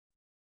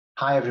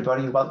Hi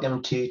everybody,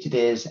 welcome to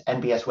today's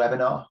NBS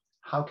webinar.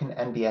 How can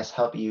NBS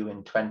help you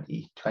in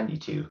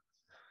 2022?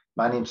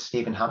 My name's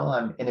Stephen Hamil,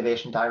 I'm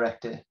Innovation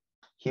Director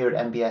here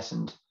at NBS,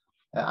 and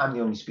I'm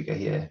the only speaker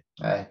here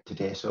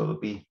today, so it'll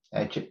be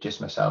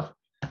just myself.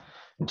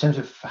 In terms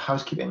of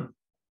housekeeping,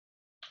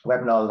 the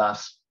webinar will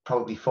last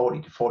probably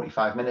 40 to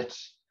 45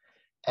 minutes.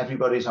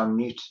 Everybody's on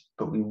mute,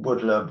 but we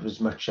would love as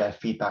much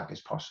feedback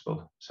as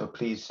possible. So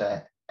please,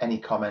 any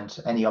comments,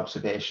 any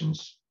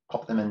observations,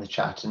 pop them in the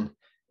chat, and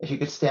if you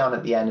could stay on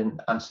at the end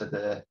and answer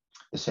the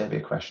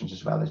survey questions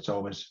as well, it's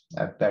always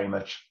very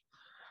much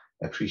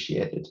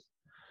appreciated.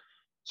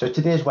 So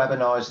today's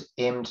webinar is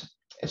aimed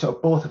at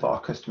both of our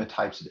customer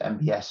types at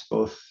NBS,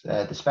 both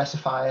the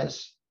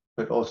specifiers,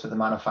 but also the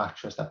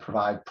manufacturers that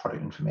provide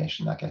product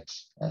information that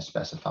gets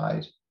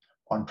specified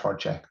on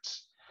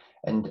projects.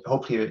 And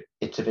hopefully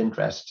it's of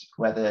interest,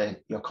 whether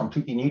you're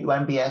completely new to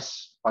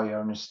NBS or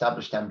you're an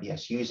established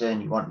NBS user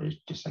and you want to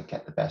just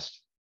get the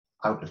best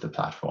out of the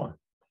platform.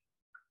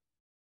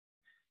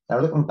 Now,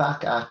 looking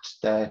back at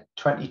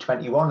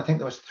 2021, I think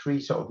there was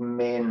three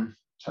main,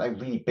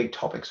 really big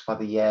topics for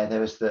the year. There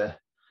was the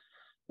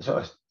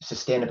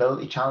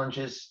sustainability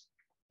challenges,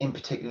 in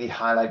particularly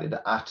highlighted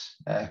at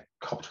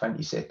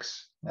COP26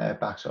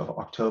 back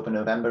October,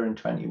 November in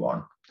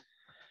 21.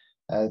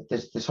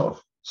 There's the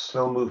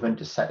slow movement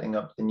to setting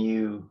up the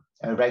new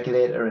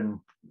regulator and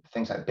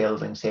things like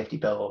building safety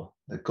bill,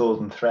 the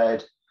golden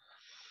thread.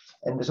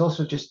 And there's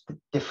also just the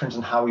difference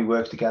in how we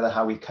work together,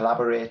 how we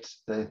collaborate,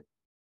 the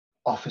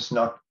office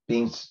not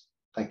being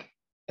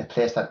a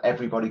place that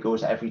everybody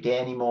goes every day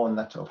anymore, and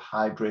that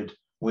hybrid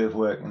way of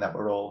working that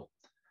we're all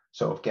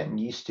getting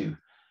used to. And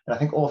I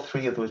think all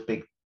three of those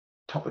big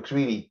topics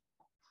really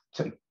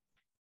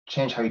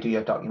change how you do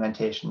your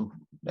documentation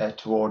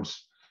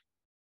towards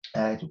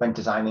when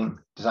designing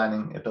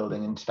a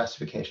building, and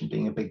specification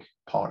being a big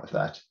part of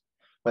that.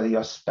 Whether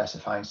you're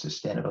specifying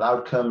sustainable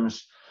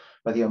outcomes,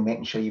 whether you're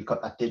making sure you've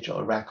got that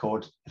digital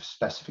record of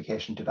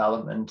specification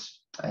development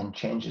and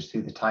changes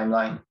through the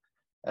timeline,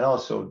 and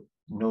also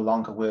no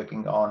longer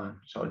working on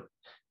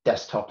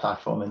desktop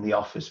platform in the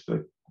office,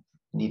 but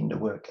needing to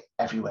work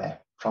everywhere,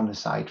 from the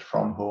site,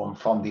 from home,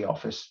 from the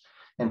office,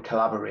 and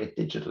collaborate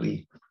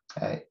digitally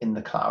in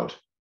the cloud.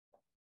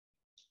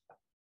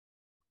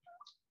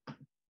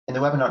 In the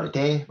webinar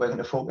today, we're going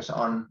to focus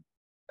on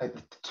the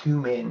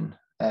two main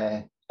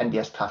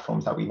NBS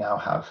platforms that we now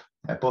have,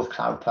 both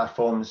cloud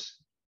platforms,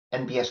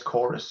 NBS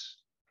Chorus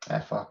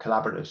for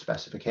collaborative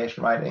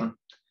specification writing,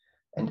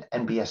 and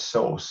NBS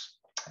Source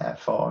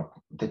for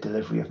the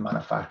delivery of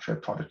manufacturer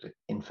product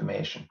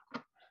information.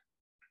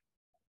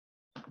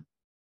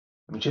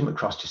 We jump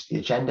across just the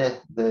agenda.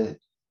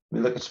 We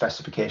look at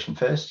specification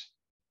first,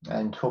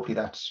 and hopefully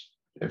that's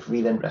of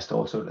real interest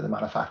also to the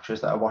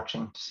manufacturers that are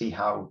watching, to see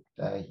how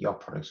your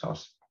products are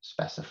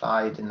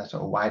specified in the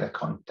wider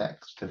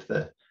context of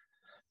the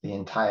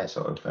entire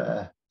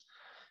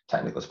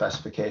technical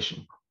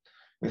specification.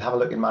 We'll have a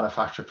look at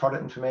manufacturer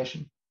product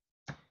information,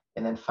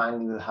 and then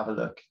finally we'll have a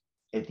look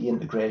at the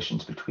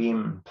integrations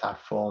between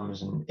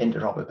platforms and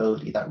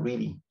interoperability that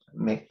really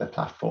make the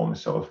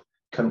platforms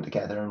come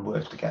together and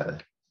work together.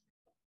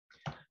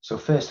 So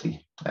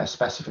firstly,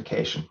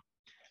 specification.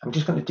 I'm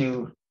just going to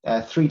do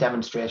three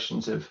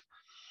demonstrations of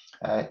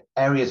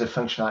areas of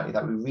functionality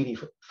that we really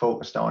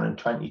focused on in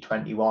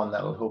 2021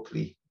 that will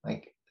hopefully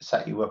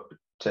set you up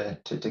to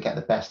get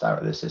the best out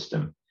of the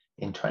system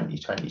in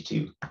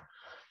 2022.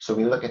 So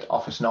we look at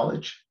office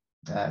knowledge,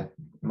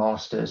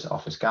 masters,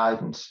 office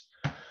guidance.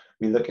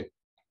 We look at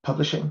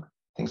publishing,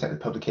 things like the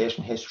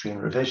publication history and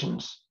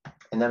revisions.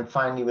 And then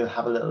finally, we'll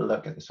have a little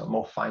look at the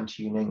more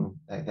fine-tuning,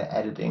 the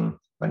editing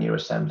when you're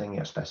assembling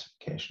your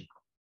specification.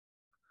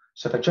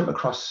 So if I jump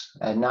across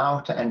now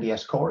to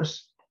NBS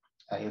Chorus,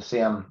 you'll see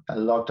I'm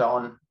logged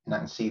on, and I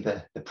can see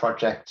the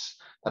projects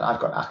that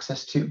I've got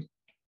access to.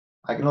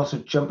 I can also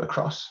jump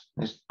across,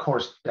 there's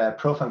Chorus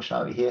Pro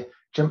functionality here,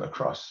 jump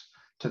across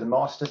to the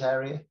masters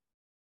area.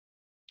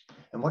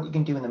 And what you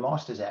can do in the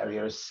masters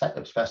area is set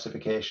up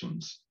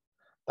specifications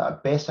that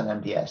are based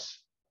on NBS,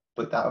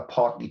 but that are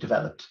partly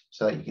developed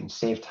so that you can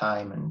save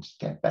time and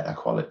get better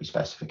quality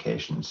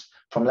specifications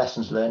from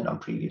lessons learned on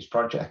previous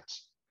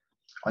projects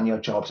on your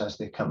jobs as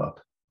they come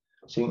up.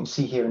 So you can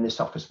see here in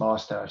this office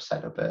master, I've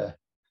set up a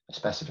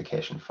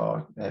specification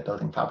for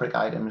building fabric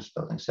items,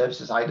 building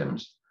services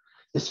items.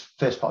 This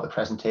first part of the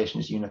presentation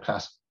is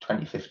Uniclass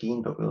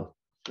 2015, but we'll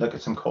look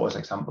at some cause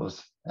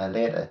examples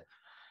later.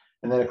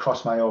 And then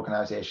across my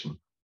organization,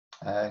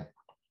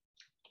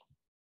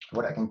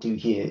 what I can do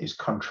here is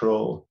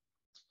control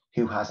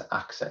who has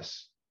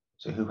access.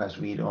 So who has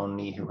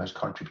read-only, who has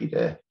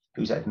contributor,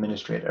 who's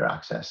administrator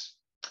access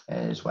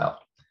as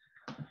well.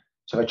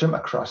 So if I jump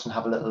across and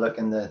have a little look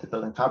in the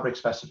building fabric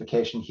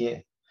specification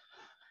here,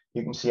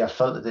 you can see I've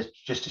filtered it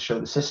just to show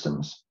the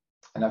systems.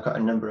 And I've got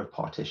a number of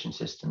partition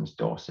systems,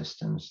 door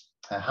systems,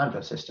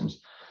 handrail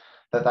systems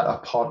that are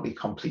partly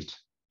complete.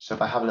 So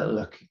if I have a little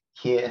look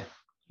here,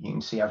 you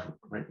can see I've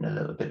written a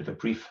little bit of a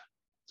brief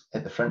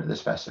at the front of the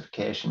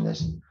specification.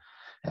 There's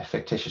a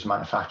fictitious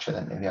manufacturer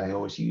that maybe I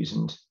always use,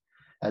 and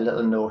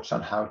little notes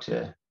on how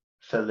to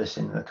fill this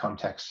in the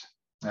context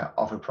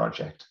of a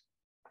project.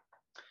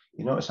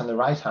 You notice on the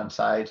right-hand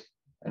side,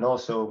 and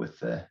also with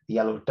the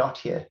yellow dot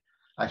here,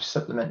 I've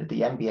supplemented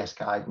the NBS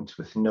guidance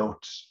with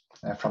notes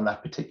from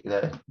that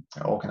particular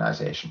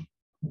organization.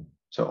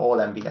 So all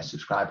NBS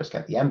subscribers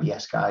get the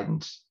NBS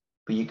guidance,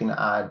 but you can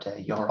add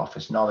your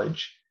office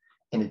knowledge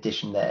in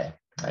addition there,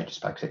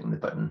 just by clicking the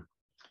button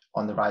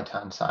on the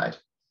right-hand side.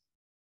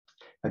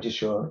 I'll just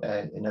show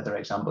another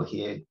example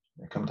here.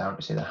 I come down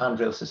to say the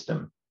handrail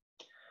system.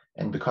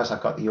 And because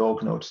I've got the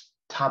org notes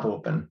tab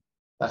open,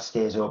 that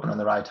stays open on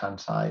the right-hand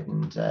side,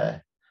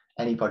 and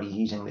anybody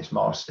using this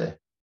master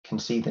can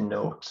see the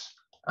notes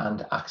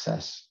and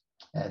access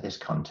this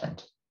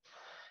content.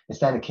 It's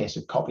then a case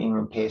of copying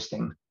and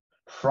pasting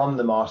from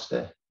the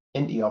master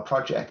into your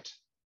project,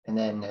 and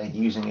then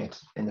using it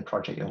in the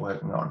project you're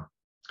working on.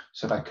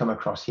 So if I come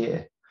across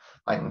here,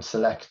 I can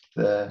select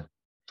the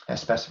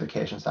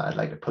specifications that I'd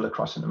like to pull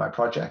across into my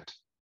project.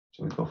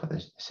 So we'll go for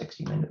the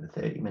 60-minute,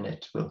 the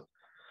 30-minute. We'll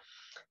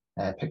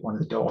pick one of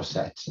the door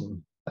sets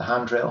and the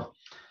handrail.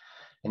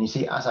 And you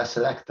see, as I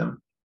select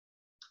them,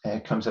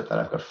 it comes up that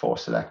I've got 4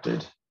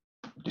 selected.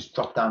 Just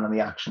drop down on the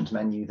actions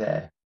menu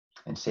there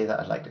and say that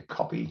I'd like to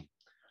copy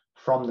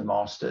from the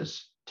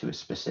masters to a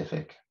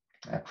specific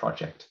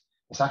project.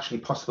 It's actually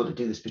possible to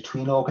do this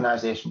between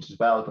organizations as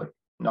well, but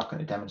I'm not going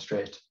to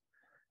demonstrate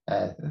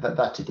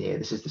that today.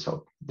 This is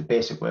the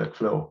basic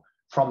workflow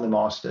from the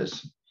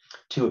masters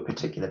to a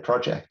particular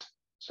project.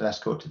 So let's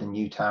go to the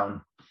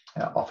Newtown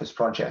office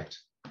project,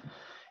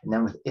 and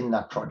then within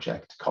that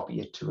project, copy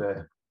it to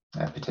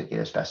a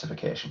particular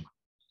specification.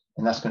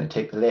 And that's going to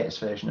take the latest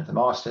version of the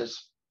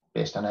masters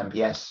based on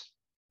NBS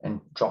and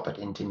drop it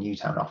into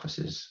Newtown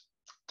office's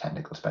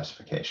technical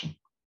specification.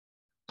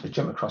 So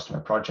jump across to my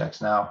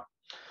projects now,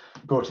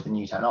 go to the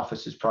Newtown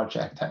office's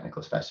project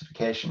technical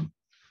specification,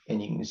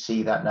 and you can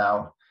see that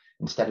now,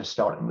 instead of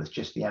starting with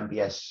just the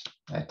NBS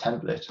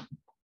template,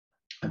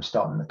 I'm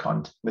starting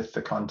with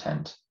the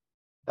content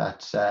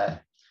that's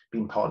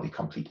been partly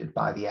completed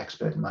by the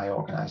expert in my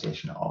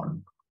organization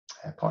on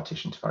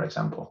partitions, for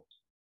example.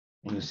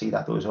 And you'll see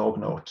that those org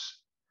notes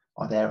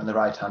are there on the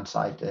right-hand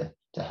side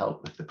to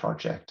help with the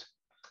project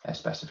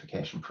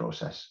specification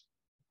process.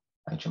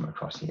 I jump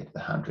across here to the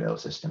handrail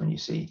system, and you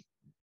see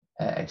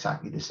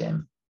exactly the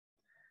same.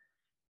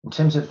 In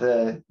terms of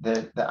the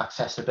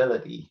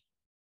accessibility,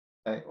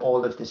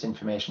 all of this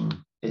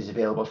information is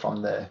available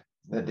from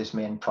this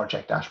main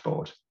project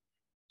dashboard.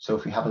 So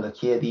if we have a look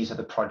here, these are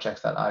the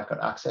projects that I've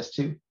got access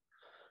to,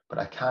 but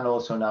I can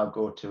also now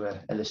go to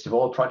a list of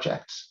all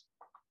projects,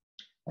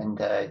 and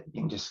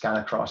you can just scan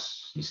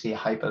across. You see a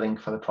hyperlink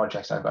for the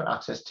projects I've got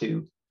access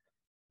to,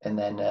 and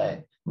then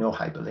no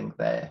hyperlink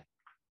there,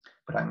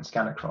 but I can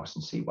scan across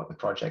and see what the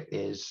project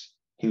is,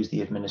 who's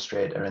the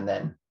administrator, and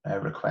then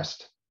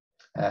request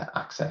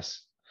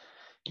access.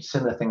 It's a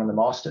similar thing on the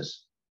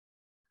masters.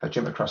 If I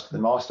jump across to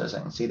the masters, I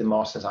can see the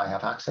masters I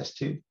have access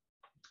to,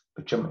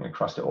 but jumping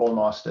across to all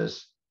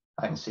masters,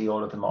 I can see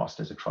all of the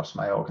masters across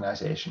my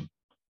organization.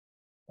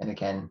 And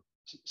again,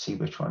 see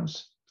which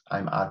ones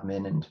I'm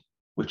admin and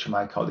which of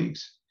my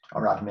colleagues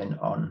are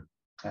admin on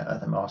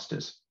other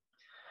masters.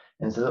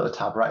 And there's a little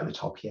tab right at the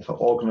top here for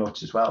org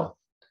notes as well,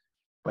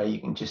 where you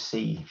can just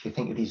see, if you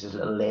think of these as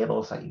little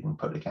labels that you can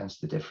put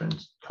against the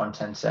different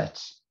content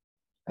sets.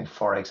 Like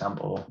for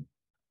example,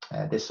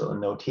 this little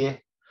note here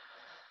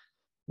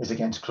is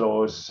against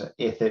clause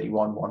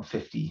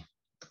A31-150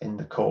 in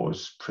the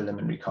core's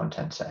preliminary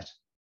content set.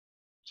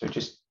 So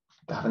just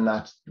having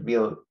that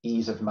real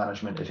ease of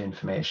management of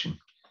information.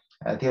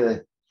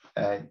 The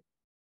other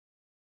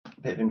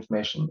bit of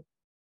information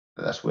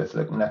that's worth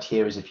looking at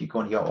here is if you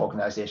go into your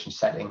organization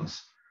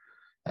settings,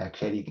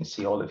 clearly you can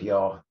see all of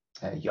your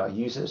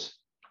users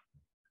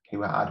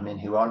who are admin,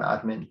 who aren't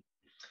admin.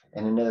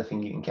 And another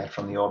thing you can get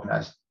from the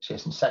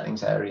organization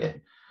settings area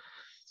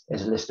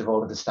is a list of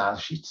all of the style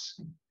sheets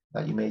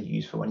that you may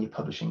use for when you're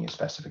publishing your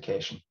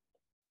specification.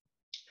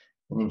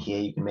 And in here,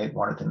 you can make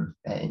one of them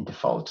in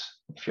default.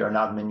 If you're an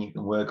admin, you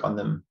can work on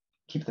them,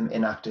 keep them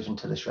inactive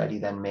until it's ready,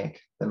 then make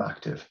them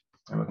active.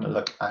 And we're going to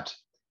look at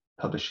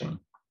publishing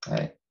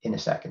in a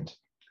second.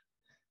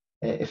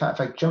 If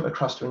I jump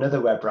across to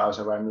another web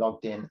browser where I'm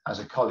logged in as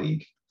a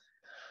colleague,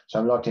 so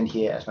I'm logged in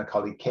here as my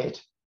colleague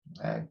Kate.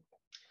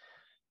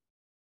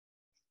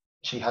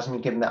 She hasn't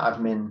been given the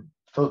admin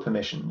full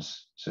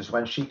permissions. So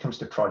when she comes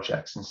to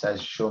projects and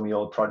says, show me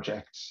all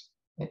projects,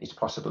 it's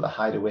possible to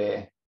hide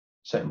away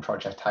certain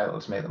project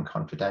titles, make them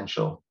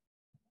confidential.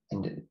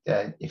 And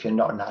if you're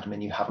not an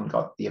admin, you haven't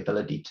got the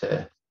ability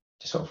to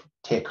sort of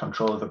take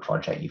control of a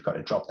project. You've got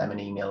to drop them an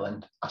email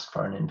and ask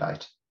for an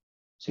invite.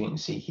 So you can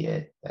see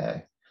here,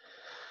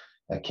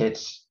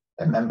 Kate's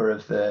a member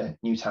of the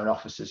Newtown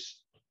office's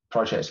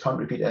project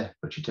contributor,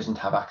 but she doesn't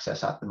have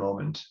access at the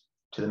moment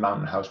to the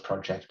Mountain House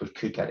project, but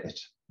could get it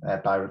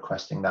by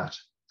requesting that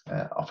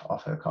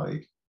of her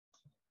colleague.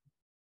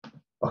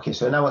 Okay,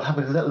 so now we'll have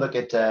a little look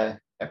at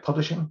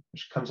publishing,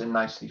 which comes in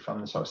nicely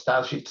from the sort of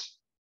style sheets.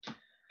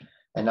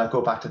 And I'll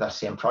go back to that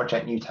same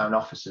project, Newtown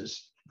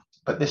offices.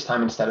 But this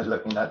time, instead of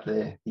looking at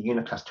the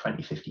unit class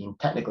 2015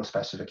 technical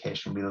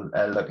specification, we'll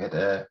look at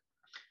a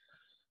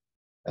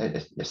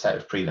set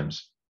of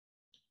prelims.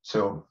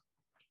 So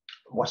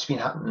what's been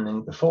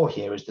happening before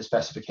here is the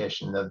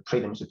specification, the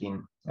prelims have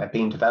been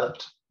being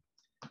developed.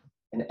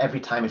 And every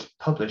time it's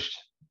published,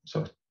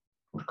 so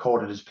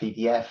recorded as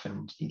PDF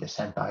and either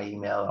sent by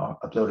email or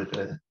uploaded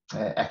to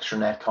an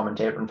extranet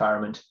commentator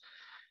environment,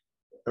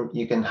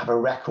 you can have a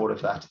record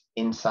of that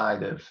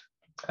inside of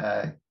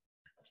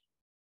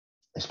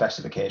the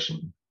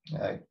specification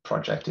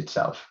project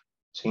itself.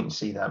 So you can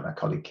see that my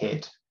colleague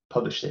Kate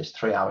published this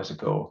 3 hours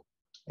ago,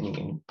 and you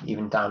can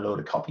even download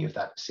a copy of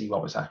that to see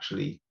what was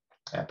actually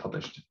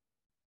published.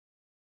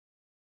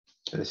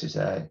 So this is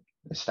a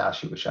style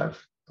sheet which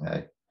I've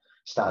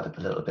styled up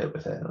a little bit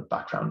with a little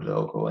background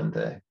logo and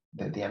the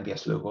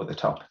NBS logo at the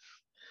top.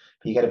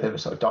 But you get a bit of a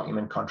sort of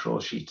document control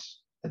sheet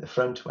at the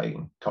front where you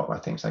can talk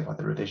about things like what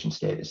the revision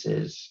status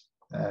is,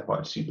 what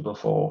it's suitable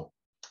for,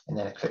 and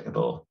then a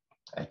clickable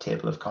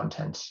table of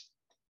contents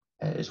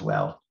as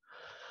well.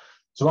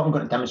 So what I'm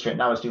going to demonstrate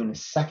now is doing a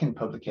second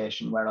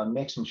publication where I'll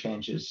make some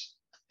changes,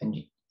 and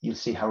you'll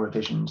see how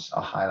revisions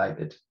are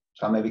highlighted.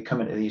 So I'll maybe come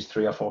into these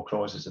 3 or 4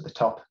 clauses at the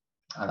top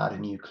and add a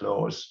new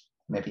clause,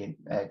 maybe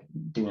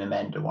do an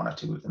amend to 1 or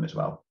 2 of them as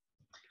well.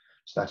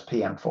 So that's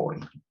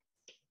PM40.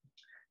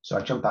 So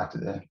I jump back to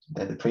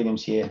the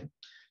prelims here,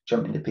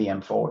 jump into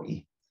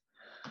PM40,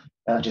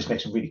 and I'll just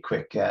make some really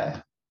quick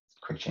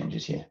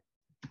changes here.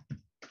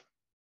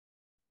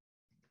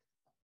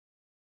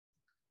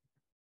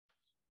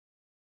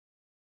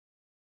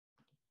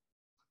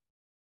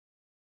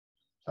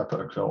 So I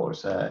put a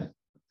clause.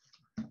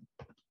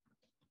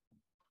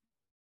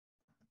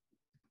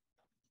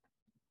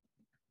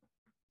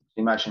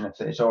 Imagine if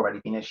it's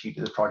already been issued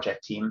to the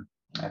project team,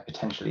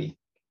 potentially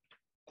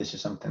this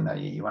is something that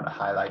you want to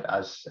highlight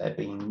as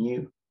being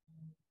new,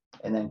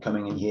 and then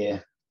coming in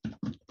here,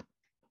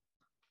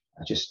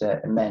 I just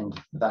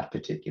amend that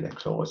particular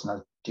clause, and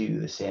I'll do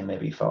the same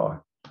maybe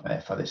for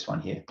this one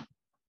here.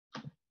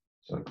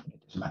 So it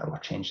doesn't matter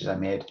what changes I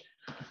made,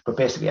 but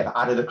basically I've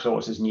added a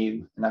clause as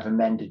new, and I've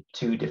amended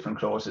 2 different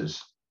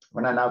clauses.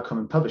 When I now come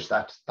and publish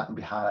that, that can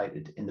be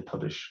highlighted in the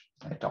publish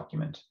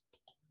document.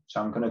 So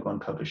I'm going to go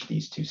and publish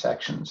these 2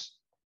 sections,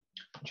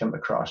 jump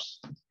across,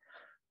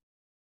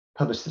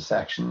 publish the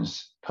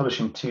sections,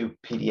 publishing 2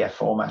 PDF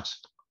formats,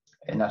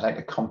 and I'd like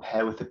to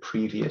compare with the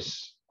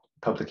previous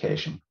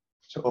publication.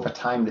 So over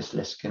time, this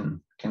list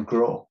can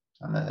grow,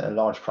 and a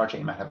large project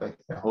you might have a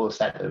whole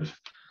set of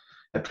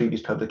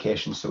previous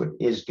publications. So it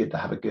is good to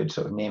have a good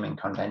sort of naming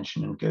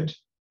convention and good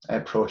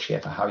approach here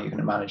for how you're going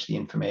to manage the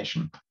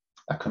information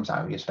that comes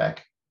out of your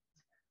spec.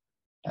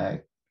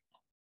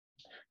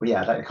 But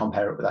yeah, I'd like to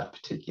compare it with that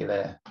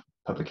particular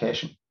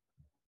publication.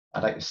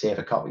 I'd like to save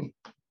a copy.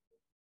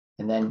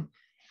 And then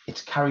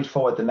it's carried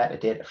forward the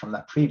metadata from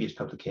that previous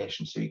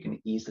publication, so you can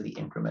easily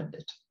increment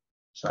it.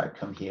 So I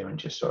come here and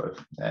just sort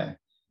of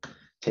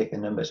take the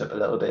numbers up a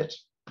little bit.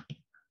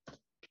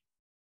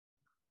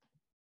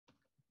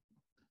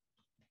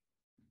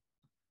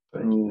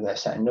 Put a new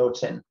set of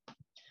notes in.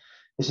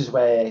 This is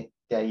where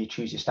you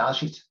choose your style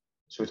sheet.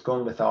 So it's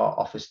going with our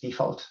Office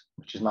default,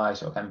 which is my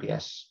sort of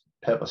NBS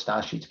purple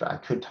style sheets, but I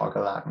could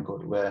toggle that and go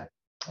to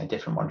a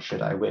different one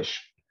should I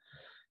wish.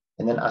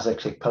 And then as I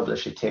click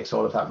publish, it takes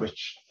all of that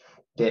rich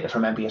data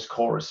from NBS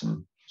Chorus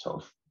and sort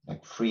of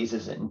like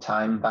freezes it in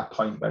time, that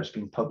point where it's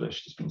been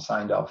published, it's been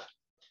signed off,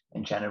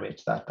 and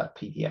generates that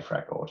PDF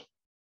record,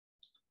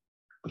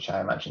 which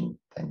I imagine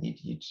then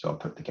you'd sort of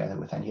put together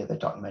with any other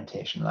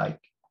documentation like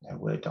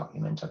Word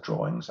documents or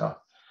drawings or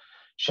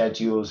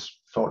schedules,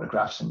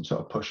 photographs, and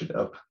sort of push it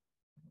up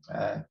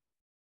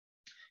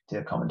to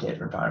a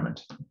commentator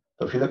environment.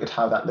 But if you look at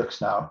how that looks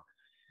now,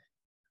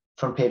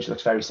 front page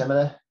looks very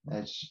similar.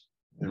 It's,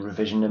 the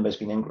revision number has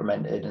been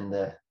incremented and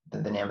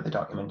the name of the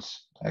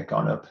document's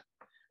gone up.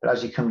 But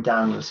as you come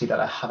down, you'll see that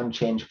I haven't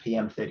changed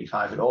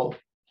PM35 at all.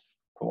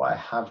 But what I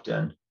have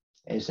done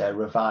is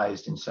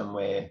revised in some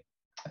way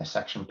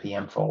section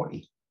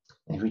PM40.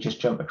 And if we just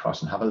jump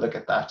across and have a look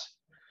at that,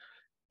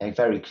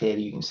 very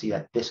clearly you can see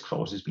that this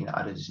clause has been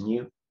added as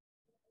new,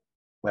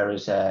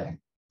 whereas the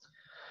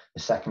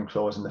second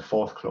clause and the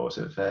 4th clause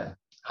have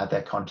had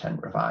their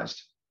content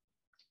revised.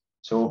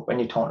 So when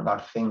you're talking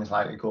about things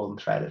like a golden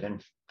thread of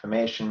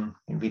information,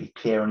 you're really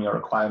clear on your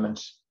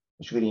requirements.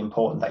 It's really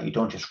important that you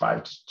don't just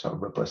write sort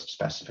of robust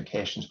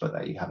specifications, but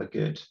that you have a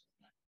good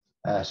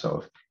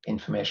sort of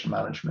information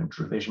management,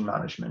 revision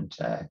management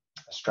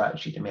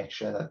strategy to make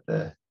sure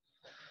that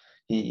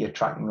you're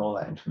tracking all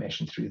that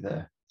information through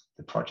the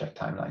project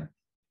timeline.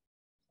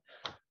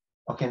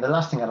 Okay, and the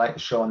last thing I'd like to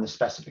show on the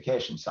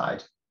specification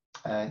side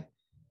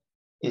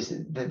is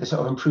the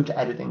sort of improved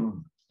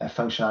editing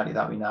functionality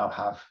that we now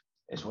have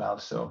as well.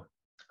 So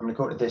I'm going to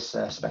go to this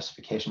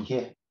specification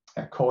here,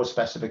 core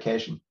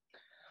specification,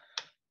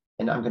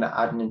 and I'm going to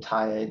add an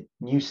entire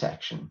new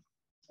section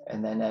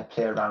and then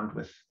play around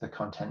with the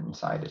content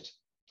inside it.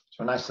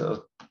 So a nice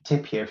little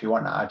tip here, if you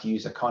want to add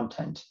user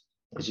content,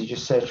 is you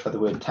just search for the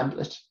word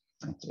template.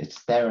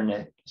 It's there in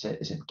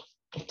it's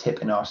a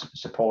tip in our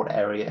support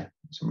area.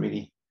 Some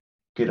really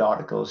good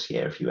articles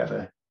here if you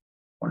ever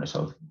want to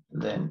sort of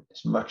learn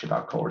as much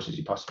about Chorus as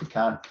you possibly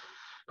can.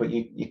 But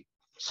you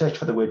search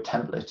for the word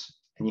template,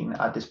 and you can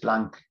add this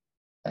blank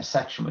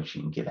section which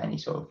you can give any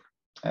sort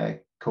of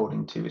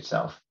coding to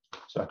itself.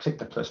 So I click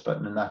the plus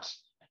button, and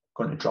that's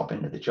going to drop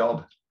into the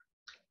job.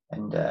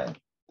 And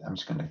I'm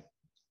just going to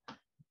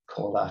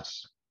call that,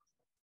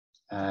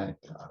 I've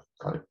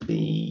got it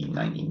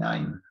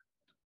B99,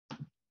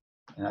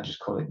 and I just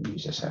call it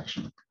user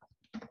section.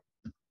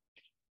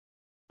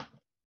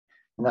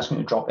 And that's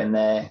going to drop in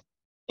there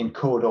in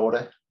code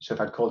order. So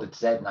if I'd called it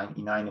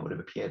Z99, it would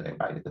have appeared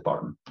right at the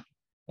bottom.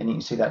 And you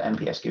can see that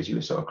NBS gives you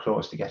a sort of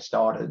clause to get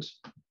started,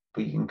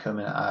 but you can come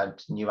and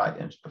add new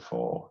items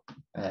before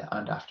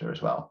and after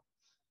as well.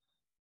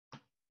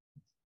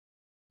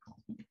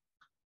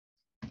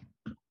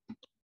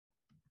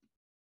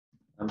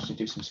 I'm just going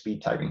to do some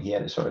speed typing here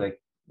to sort of like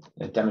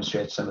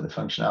demonstrate some of the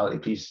functionality.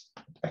 Please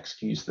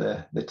excuse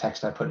the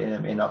text I put in.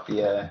 It may not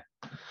be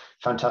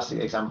fantastic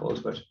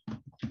examples, but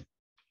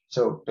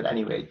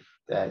anyway,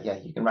 yeah,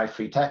 you can write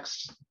free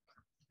text.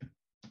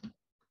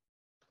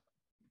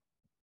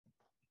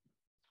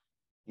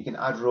 You can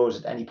add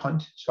rows at any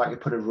point. So I could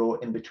put a row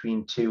in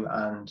between 2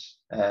 and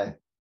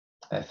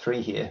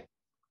 3 here.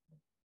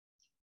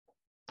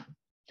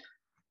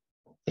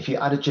 If you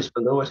add it just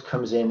below, it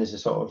comes in as a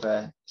sort of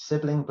a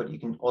sibling, but you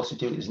can also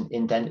do it as an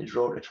indented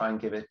row to try and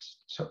give it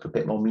sort of a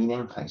bit more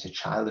meaning, like it's a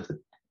child of the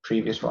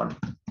previous one.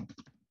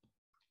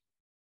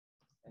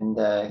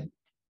 And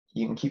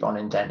you can keep on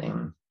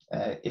indenting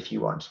if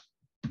you want.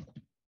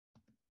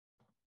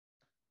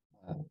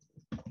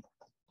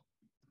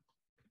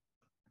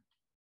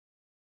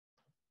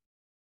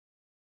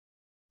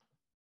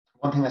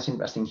 One thing that's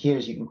interesting here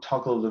is you can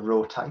toggle the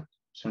row type.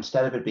 So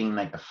instead of it being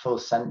like a full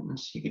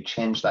sentence, you could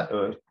change that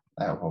to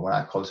what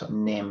I call sort of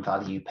name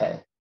value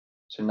pair.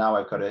 So now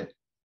I've got a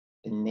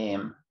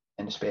name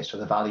and a space for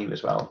the value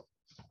as well.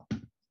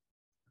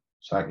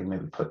 So I can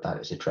maybe put that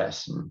as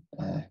address and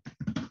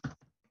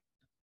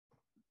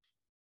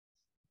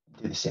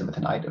do the same with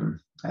an item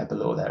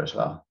below there as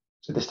well.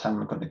 So this time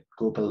I'm going to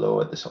go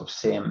below at the sort of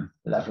same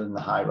level in the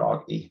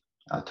hierarchy.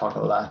 I'll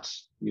toggle that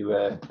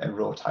to a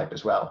row type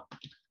as well.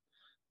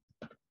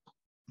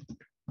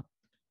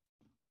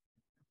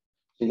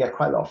 So you get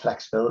quite a lot of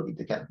flexibility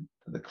to get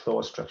the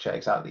clause structure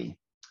exactly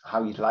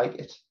how you'd like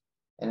it.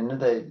 And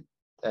another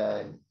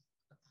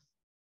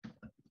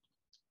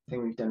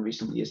thing we've done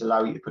recently is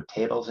allow you to put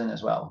tables in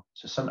as well.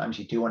 So sometimes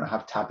you do want to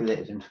have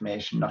tabulated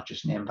information, not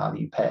just name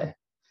value pair.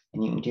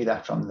 And you can do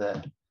that from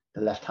the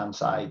left-hand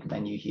side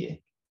menu here.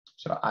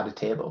 So add a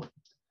table.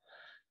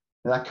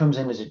 And that comes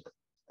in as a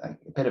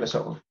bit of a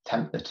sort of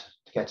template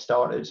to get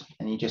started.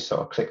 And you just sort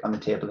of click on the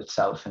table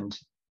itself and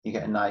you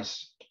get a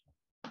nice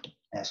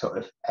sort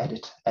of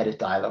edit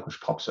dialog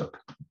which pops up.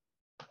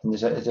 And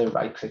there's a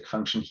right click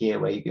function here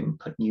where you can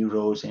put new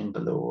rows in,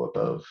 below,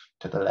 above,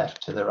 to the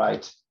left, to the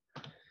right.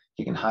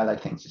 You can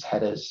highlight things as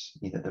headers,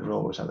 either the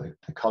rows or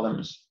the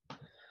columns.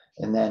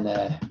 And then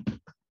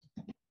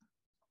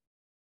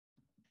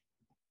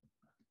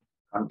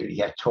can't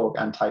really talk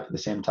and type at the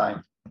same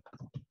time.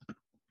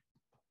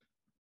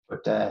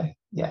 But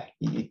yeah,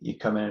 you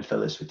come in and fill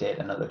this with data,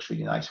 and it looks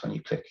really nice when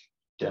you click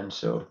done.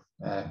 So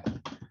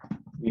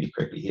really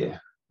quickly here.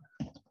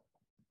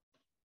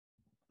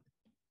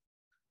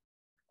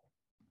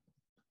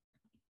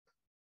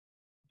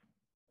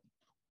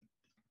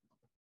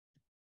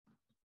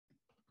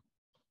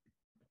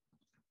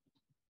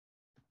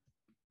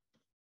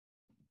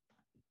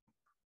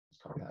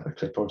 Copy that to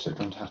clipboard so I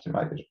don't have to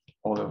write it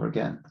all over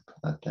again. Put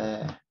that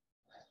there.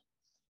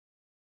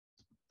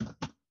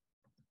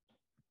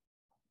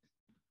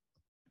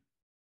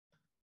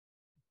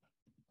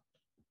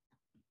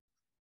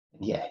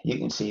 Yeah, you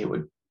can see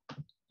you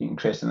can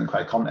create something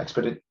quite complex,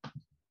 but you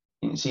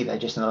can see that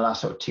just in the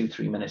last sort of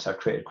 2-3 minutes, I've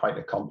created quite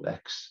a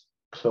complex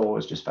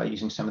clause just by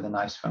using some of the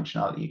nice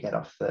functionality you get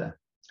off the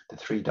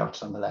 3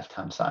 dots on the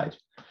left-hand side.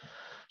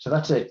 So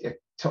that's a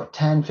sort of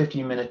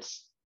 10-15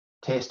 minutes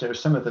taster of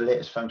some of the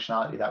latest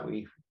functionality that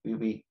we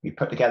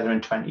put together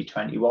in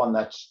 2021.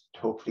 That's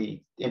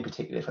hopefully, in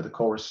particular for the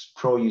Chorus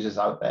Pro users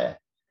out there,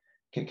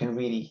 can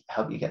really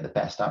help you get the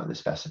best out of the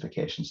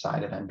specification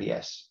side of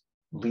NBS.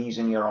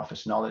 Reusing your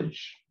office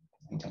knowledge,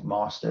 things like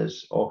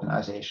masters,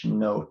 organization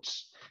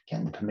notes,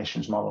 getting the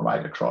permissions model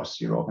right across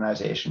your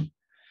organization,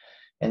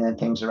 and then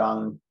things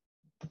around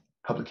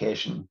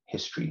publication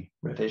history,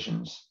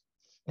 revisions,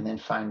 and then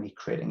finally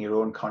creating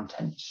your own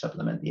content to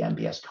supplement the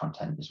NBS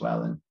content as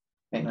well, and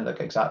making it look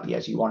exactly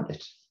as you want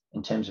it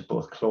in terms of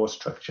both clause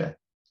structure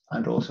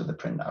and also the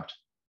printout.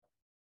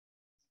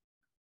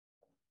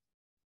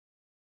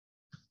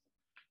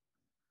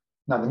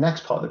 Now, the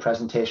next part of the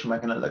presentation, we're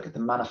going to look at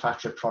the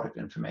manufacturer product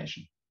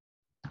information.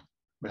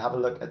 We'll have a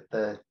look at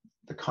the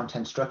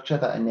content structure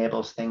that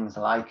enables things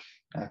like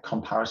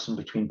comparison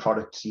between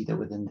products either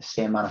within the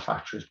same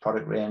manufacturer's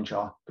product range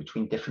or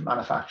between different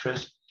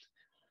manufacturers.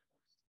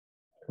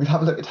 We'll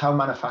have a look at how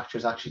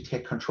manufacturers actually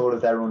take control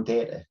of their own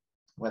data,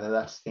 whether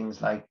that's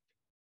things like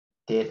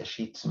data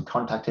sheets and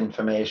contact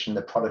information,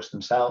 the products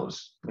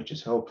themselves, which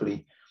is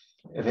hopefully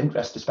of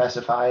interest to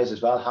specifiers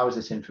as well. How is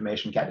this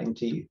information getting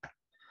to you?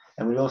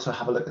 And we'll also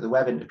have a look at the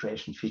web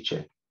integration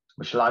feature,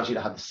 which allows you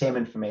to have the same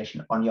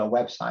information on your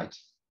website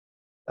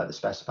that the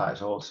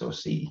specifiers also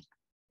see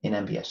in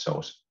NBS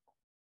Source.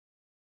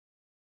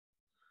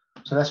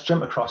 So let's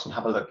jump across and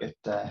have a look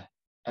at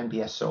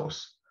NBS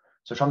Source.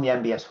 So from the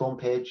NBS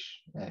homepage,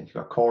 you've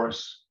got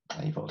Chorus,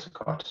 you've also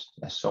got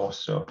Source.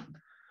 So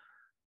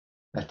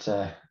let's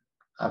have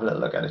a little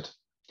look at it.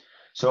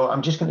 So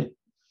I'm just going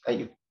to,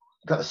 you've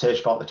got the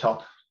search bar at the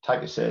top,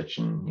 type your search,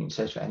 and you can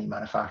search for any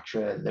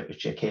manufacturer,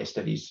 literature, case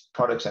studies,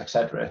 products,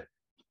 etc.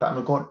 But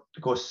I'm going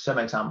to go some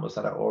examples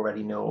that I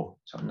already know,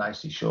 sort of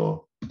nicely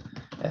show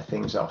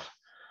things off.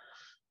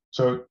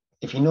 So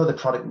if you know the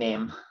product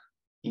name,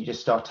 you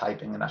just start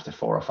typing, and after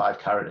 4 or 5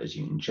 characters,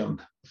 you can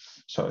jump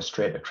sort of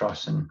straight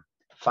across and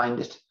find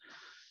it.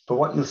 But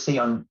what you'll see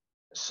on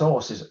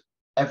Source is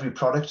every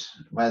product,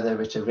 whether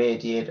it's a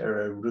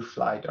radiator, a roof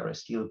light, or a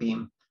steel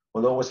beam,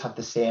 will always have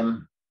the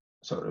same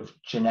sort of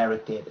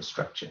generic data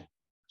structure.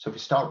 So if you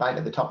start right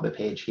at the top of the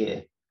page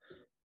here,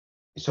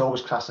 it's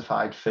always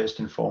classified first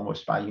and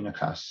foremost by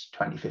Uniclass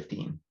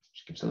 2015,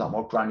 which gives a lot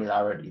more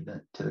granularity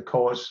to the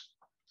cause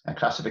and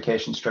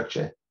classification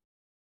structure.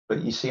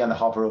 But you see on the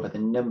hover over, the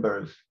number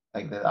of,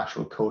 like, the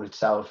actual code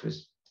itself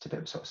is, it's a bit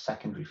of a sort of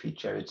secondary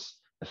feature. It's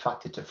the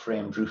fact it's a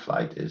framed roof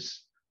light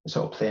is the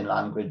sort of plain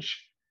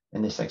language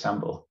in this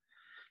example.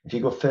 If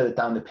you go further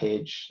down the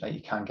page,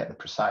 you can get the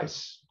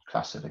precise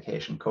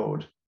classification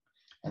code.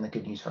 And the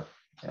good news for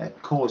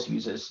cause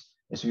users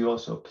is we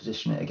also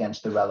position it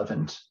against the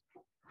relevant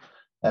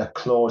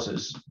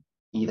clauses,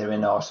 either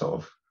in our sort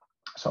of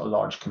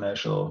large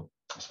commercial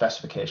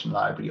specification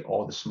library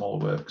or the small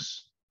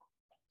works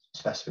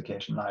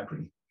specification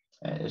library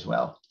as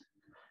well.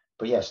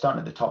 But yeah, starting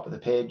at the top of the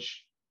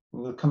page,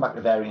 we'll come back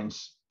to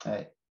variants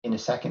in a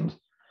second.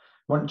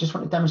 Just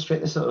want to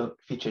demonstrate this little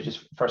feature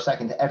just for a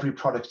second. Every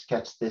product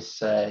gets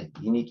this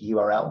unique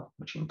URL,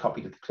 which you can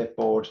copy to the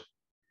clipboard.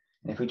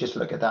 And if we just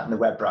look at that in the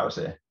web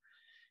browser,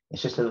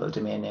 it's just a little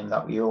domain name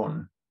that we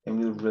own, and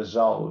we'll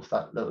resolve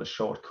that little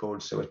short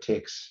code so it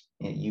takes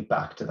you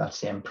back to that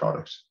same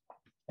product.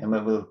 And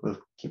we'll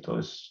keep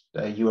those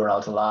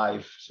URLs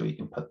alive so you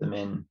can put them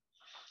in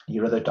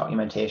your other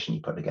documentation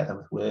you put together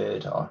with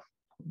Word or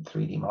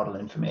 3D model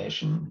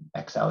information,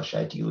 Excel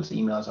schedules,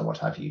 emails, or what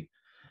have you.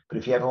 But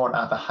if you ever want to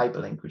have a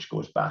hyperlink which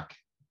goes back,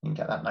 you can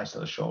get that nice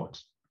little short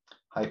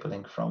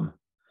hyperlink from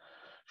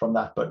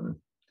that button.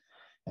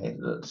 A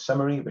little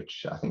summary,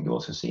 which I think you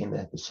also see in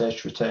the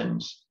search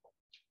returns.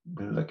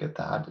 We'll look at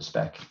the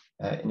spec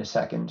in a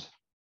second.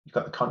 You've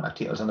got the contact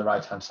details on the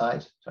right-hand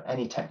side. So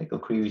any technical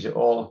queries at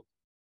all,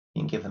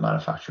 you can give the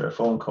manufacturer a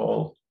phone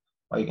call,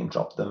 or you can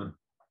drop them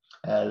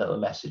a little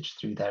message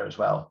through there as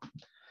well.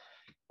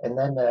 And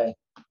then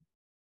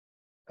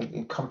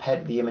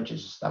compared to the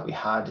images that we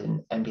had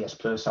in NBS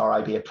Plus or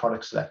IBA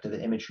product selector,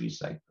 the imagery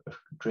is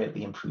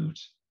greatly improved.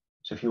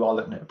 So if you are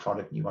looking at a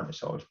product and you want to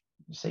sort of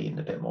see in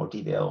a bit more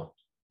detail,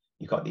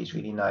 you've got these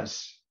really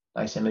nice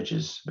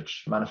images,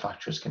 which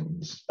manufacturers can,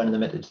 it's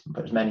unlimited,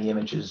 put as many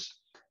images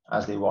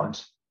as they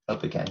want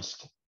up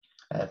against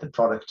the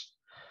product.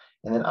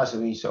 And then as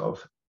we sort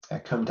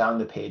of come down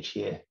the page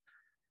here,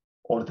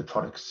 all of the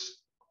products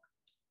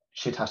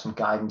should have some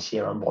guidance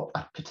here on what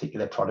that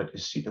particular product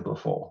is suitable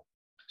for.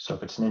 So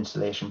if it's an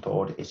insulation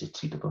board, is it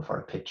suitable for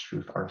a pitched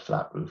roof or a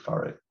flat roof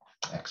or an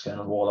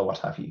external wall or what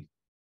have you?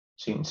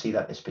 So you can see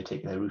that this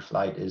particular roof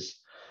light is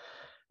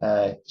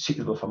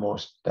suitable for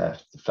most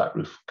flat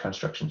roof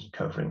constructions and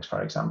coverings,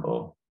 for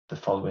example, the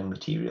following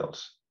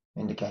materials.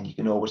 And again, you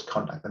can always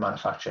contact the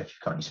manufacturer if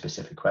you've got any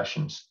specific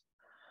questions.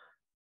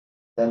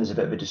 Then there's a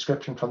bit of a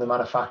description from the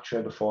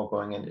manufacturer before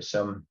going into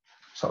some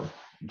sort of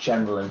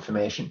general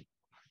information.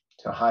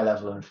 So a high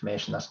level of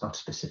information that's not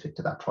specific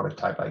to that product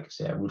type, like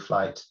say a roof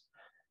light.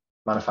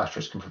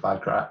 Manufacturers can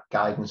provide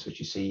guidance, which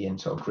you see in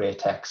sort of grey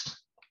text.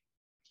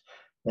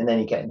 And then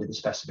you get into the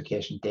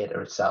specification data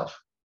itself.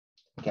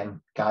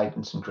 Again,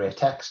 guidance and grey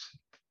text.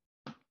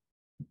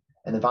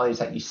 And the values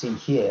that you see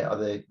here are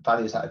the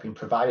values that have been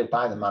provided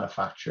by the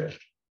manufacturer,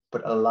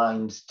 but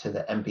aligned to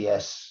the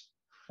NBS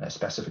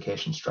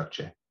specification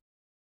structure.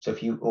 So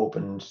if you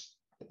opened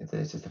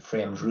the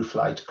framed roof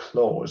light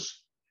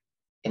clause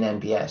in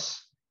NBS,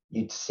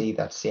 you'd see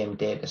that same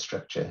data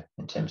structure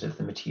in terms of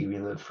the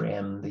material of the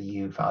frame, the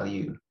U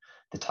value,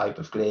 the type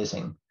of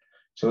glazing.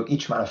 So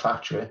each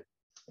manufacturer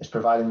is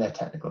providing their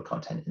technical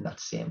content in that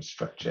same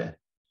structure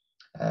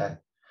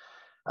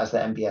as the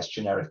NBS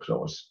generic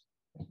clause,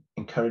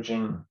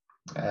 encouraging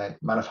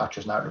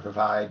manufacturers now to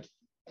provide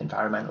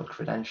environmental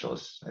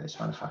credentials. This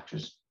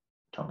manufacturer's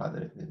talking about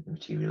the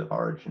material of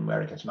origin,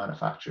 where it gets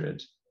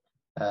manufactured.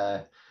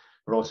 We're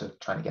also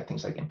trying to get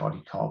things like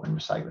embodied carbon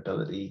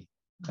recyclability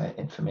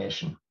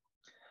information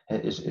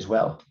as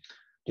well.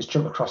 Just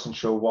jump across and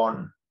show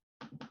one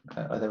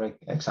other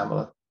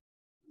example.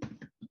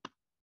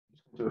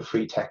 Do a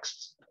free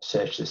text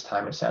search this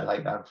time instead,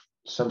 like that,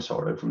 some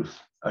sort of roof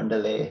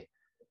underlay.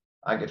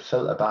 I could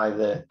filter by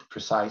the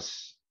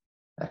precise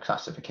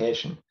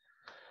classification,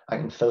 I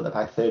can filter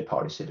by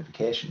third-party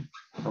certification.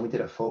 When we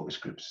did our focus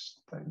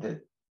groups,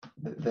 the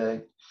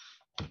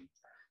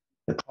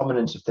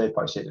prominence of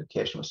third-party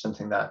certification was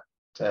something that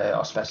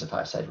our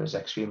specifier said was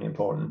extremely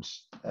important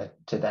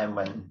to them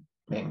when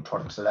making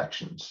product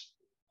selections.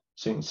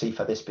 So you can see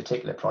for this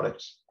particular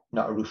product,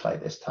 not a roof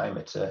light this time,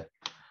 it's a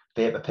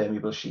vapor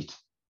permeable sheet.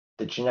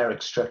 The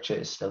generic structure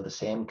is still the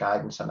same: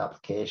 guidance on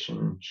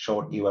application,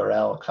 short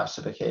URL,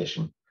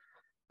 classification.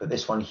 But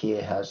this one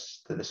here has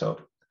the sort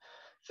of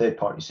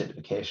third-party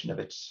certification of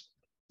its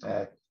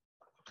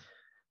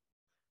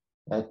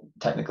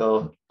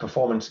technical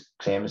performance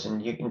claims,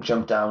 and you can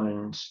jump down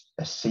and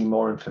see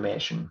more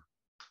information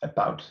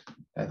about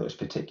those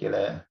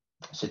particular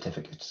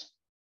certificates.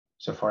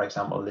 So, for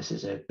example, this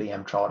is a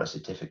BM Charter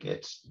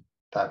certificate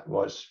that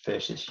was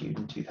first issued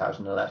in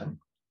 2011,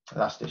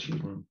 last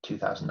issued in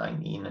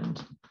 2019,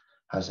 and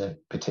has a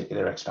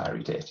particular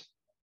expiry date.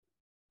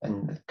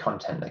 And the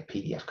content, like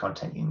PDF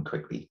content, you can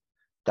quickly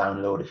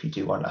download if you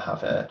do want to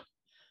have a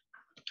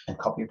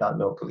copy of that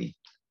locally,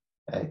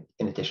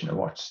 in addition to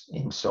what's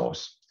in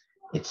Source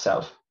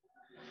itself.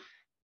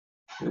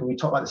 We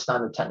talk about the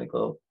standard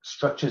technical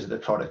structures of the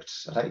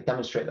products. I'd like to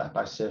demonstrate that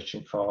by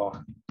searching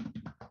for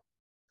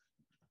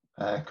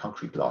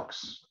concrete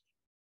blocks.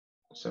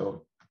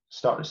 So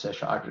start to search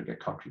for aggregate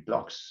concrete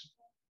blocks.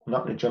 I'm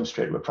not going to jump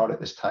straight to a product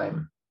this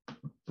time.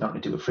 I'm not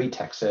going to do a free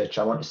text search.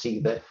 I want to see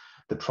the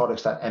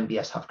products that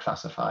NBS have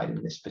classified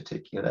in this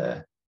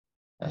particular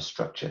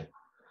structure.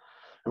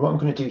 And what I'm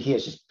going to do here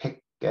is just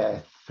pick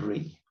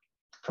 3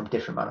 from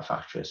different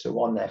manufacturers. So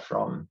one there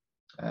from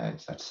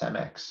that's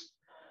Cemex.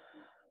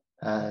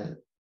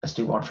 Let's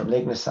do one from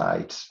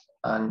Lignicide,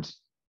 and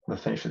we'll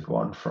finish with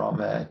one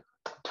from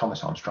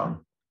Thomas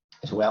Armstrong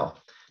as well.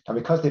 Now,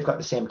 because they've got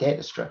the same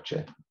data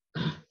structure,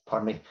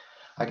 pardon me,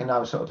 I can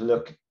now sort of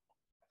look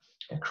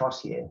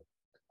across here,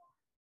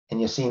 and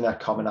you're seeing that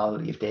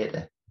commonality of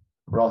data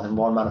rather than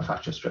one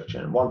manufacturer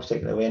structure in one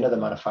particular way, another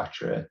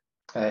manufacturer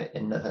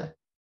another.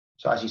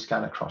 So as you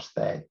scan across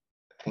there,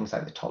 things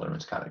like the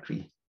tolerance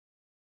category,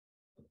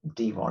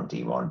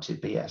 D1 to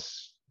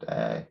BS,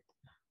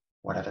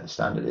 whatever the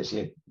standard is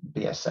here,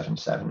 BS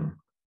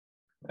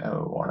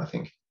 7701, I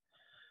think.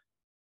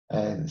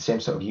 The same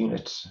sort of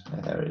units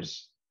there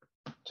is,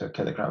 so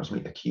kilograms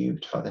meter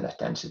cubed for the net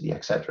density,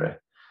 etc.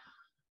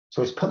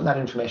 So it's putting that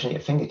information at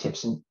your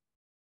fingertips and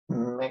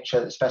make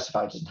sure that the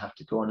specifier doesn't have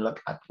to go and look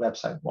at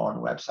website 1,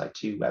 website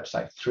 2,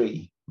 website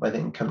 3, where they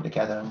can come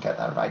together and get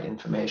that right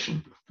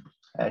information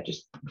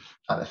just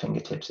at the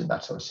fingertips in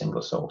that sort of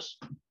single source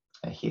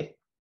here.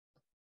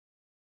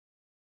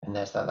 And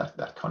there's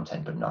that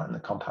content, but not in the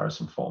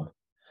comparison form.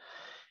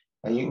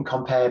 You can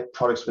compare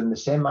products within the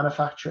same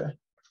manufacturer.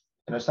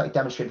 And it's like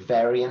demonstrate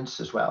variance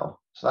as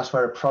well. So that's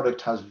where a product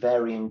has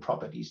varying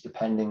properties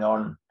depending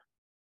on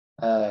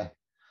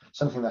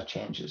something that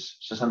changes.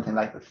 So something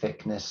like the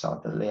thickness or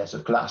the layers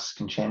of glass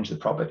can change the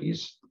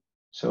properties.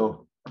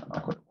 So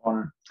I've got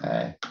one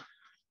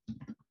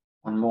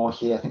more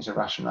here. I think it's a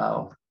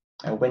rationale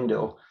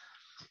window.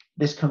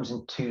 This comes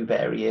in 2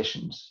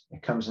 variations.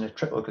 It comes in a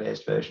triple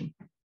glazed version,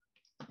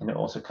 and it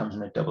also comes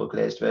in a double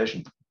glazed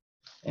version.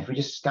 If we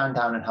just scan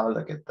down and have a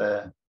look at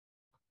the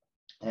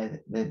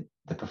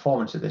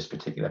performance of this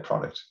particular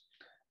product,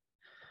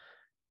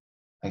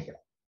 like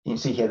you can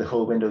see here the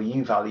whole window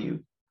U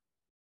value.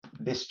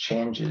 This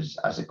changes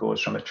as it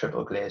goes from a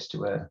triple glaze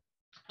to a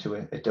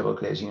double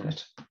glaze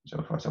unit. So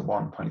if it's a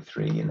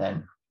 1.3 and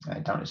then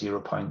down to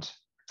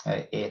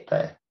 0.8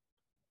 there,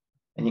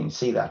 and you can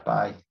see that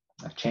by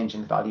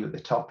changing the value at the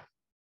top.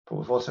 But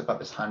we've also got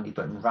this handy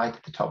button right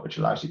at the top, which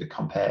allows you to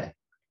compare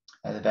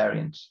the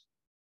variance.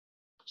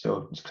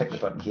 So just click the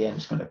button here, and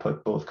it's going to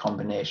put both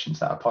combinations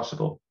that are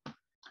possible,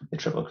 the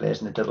triple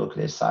glaze and the double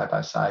glaze, side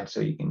by side, so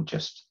you can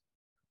just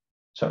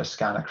sort of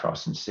scan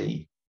across and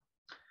see.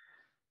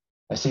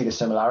 I see the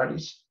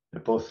similarities.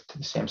 They're both to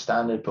the same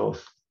standard,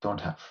 both don't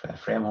have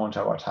frame horns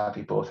or what have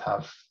you, both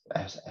have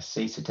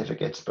SC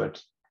certificates, but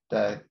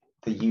the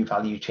U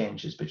value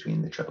changes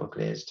between the triple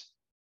glazed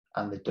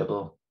and the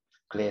double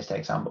glazed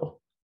example.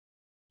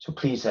 So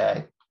please,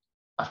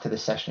 after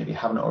this session, if you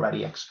haven't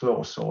already,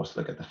 explore Source,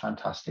 look at the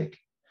fantastic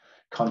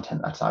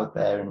content that's out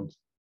there, and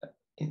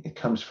it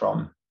comes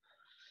from,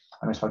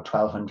 I mean, it's about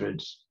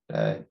 1,200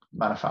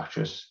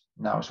 manufacturers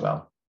now as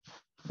well.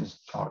 There's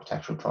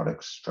architectural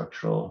products,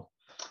 structural,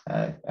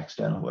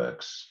 external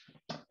works,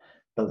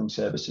 building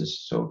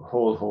services, so a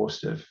whole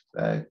host of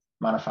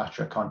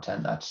manufacturer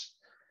content that's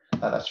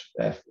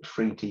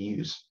free to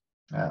use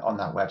on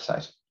that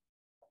website.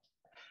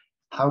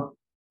 How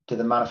do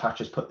the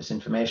manufacturers put this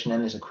information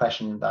in is a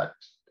question that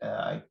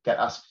I get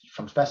asked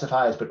from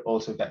specifiers, but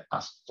also get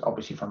asked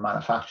obviously from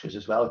manufacturers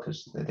as well,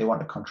 because they want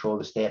to control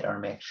this data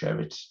and make sure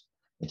it's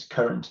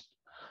current.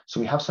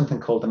 So we have something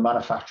called the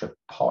Manufacturer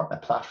Partner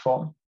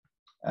Platform.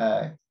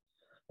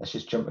 Let's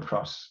just jump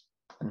across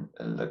and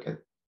look at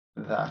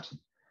that.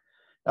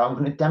 Now I'm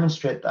going to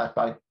demonstrate that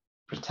by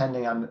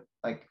pretending I'm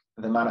like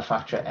the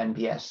manufacturer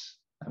NBS,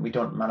 and we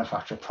don't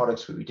manufacture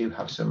products, but we do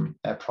have some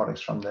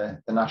products from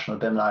the National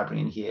BIM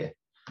Library in here.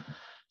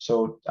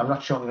 So I'm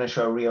not sure I'm going to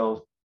show a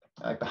real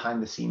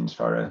behind the scenes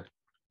for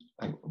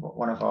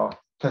one of our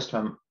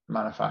customer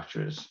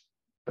manufacturers,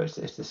 but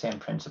it's the same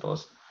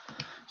principles.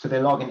 So they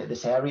log into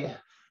this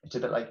area. It's a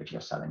bit like if you're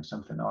selling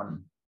something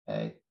on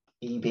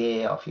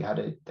eBay, or if you had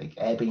a like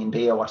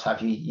Airbnb or what have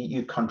you,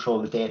 you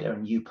control the data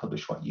and you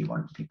publish what you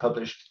want to be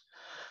published.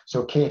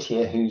 So Kate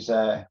here, who's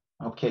I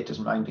hope Kate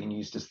doesn't mind being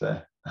used as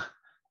the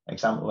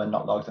example when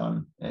not logged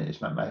on, is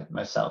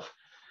myself,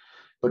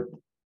 but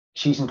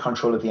she's in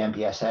control of the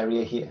NBS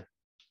area here.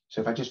 So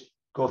if I just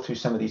go through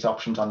some of these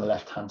options on the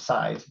left hand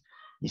side,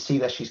 you see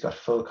that she's got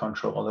full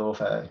control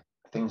over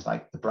things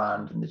like the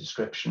brand and the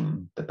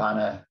description, the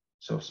banner,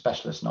 so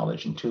specialist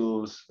knowledge and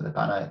tools for the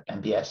banner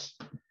NBS.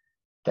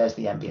 There's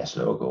the NBS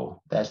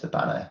logo, there's the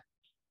banner,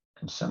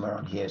 and somewhere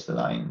on here is the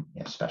line,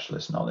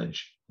 specialist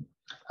knowledge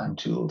and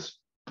tools.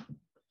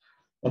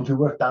 And if we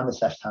work down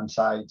this left-hand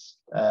side,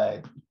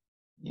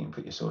 you can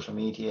put your social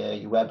media,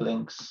 your web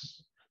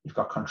links. You've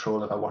got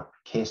control over what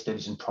case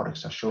studies and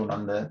products are shown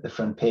on the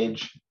front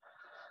page.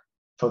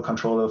 Full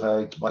control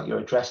over what your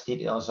address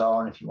details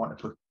are, and if you want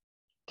to put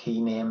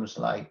key names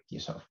like your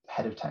sort of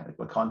head of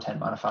technical content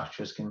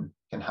manufacturers can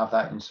have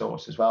that in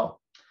Source as well.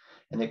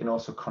 And they can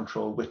also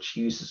control which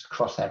users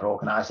across their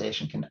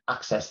organization can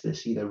access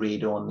this, either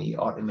read only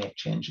or to make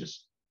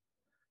changes.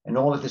 And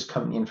all of this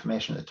company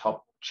information at the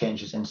top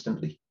changes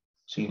instantly.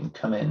 So you can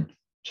come in,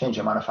 change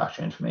your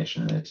manufacturer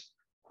information, and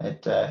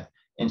it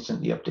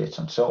instantly updates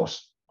on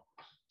Source.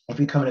 If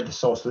we come into the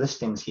Source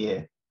listings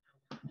here,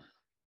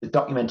 the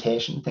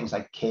documentation, things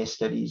like case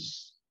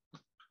studies,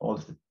 all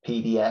of the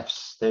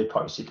PDFs,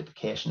 third-party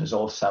certification is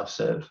all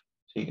self-serve.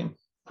 So you can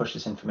push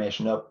this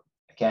information up,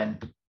 again,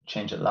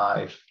 change it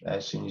live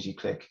as soon as you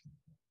click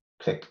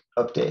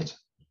update.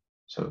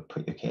 So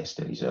put your case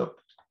studies up,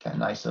 get a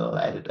nice little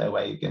editor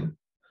where you can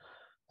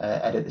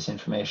edit this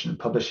information and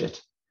publish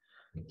it.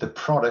 The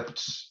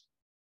products,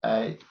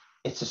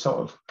 it's a sort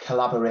of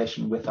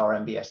collaboration with our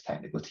NBS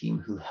technical team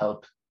who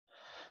help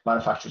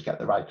manufacturers get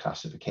the right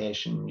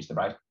classification, use the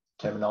right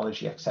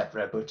terminology,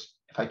 etc. But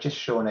if I just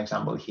show an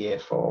example here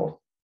for,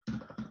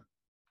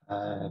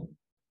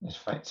 let's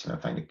see if I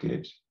find a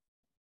good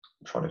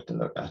product to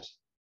look at.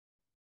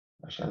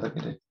 Actually, I look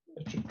at a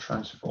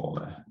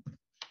transformer.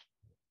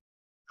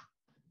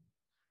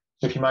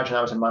 So if you imagine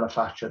I was a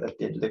manufacturer that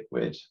did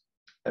liquid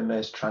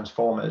immersed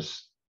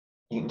transformers,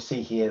 you can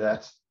see here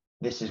that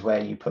this is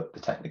where you put the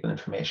technical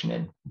information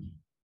in.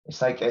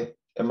 It's like a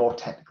more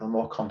technical,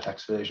 more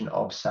complex version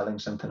of selling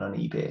something on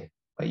eBay,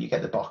 where you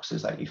get the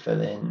boxes that you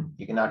fill in,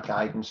 you can add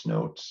guidance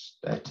notes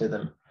to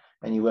them,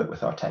 and you work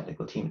with our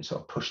technical team to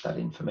sort of push that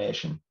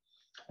information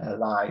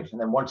live. And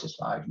then once it's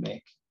live,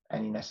 make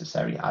any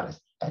necessary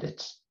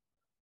edits.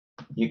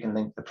 You can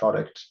link the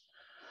product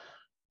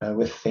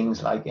with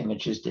things like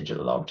images,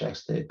 digital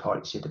objects,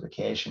 third-party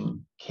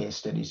certification, case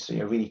studies. So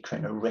you're really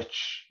creating a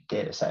rich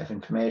data set of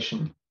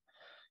information.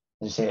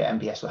 As I say,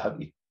 NBS will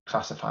help you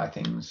classify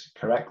things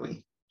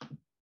correctly.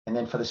 And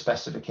then for the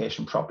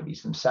specification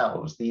properties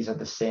themselves, these are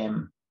the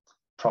same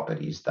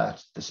properties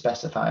that the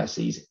specifier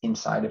sees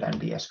inside of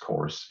NBS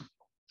Chorus.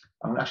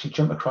 I'm going to actually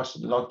jump across,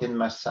 logged in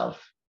myself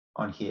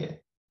on here,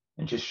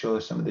 and just show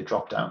some of the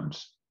drop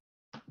downs,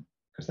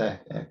 because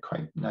they're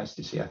quite nice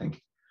to see, I think.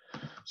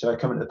 So I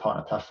come into the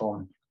partner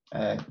platform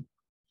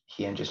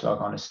here and just log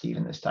on as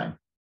Stephen this time.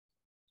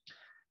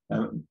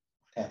 The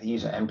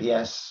user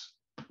NBS.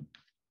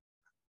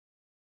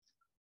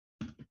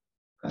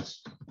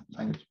 Let's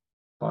find a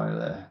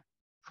boiler.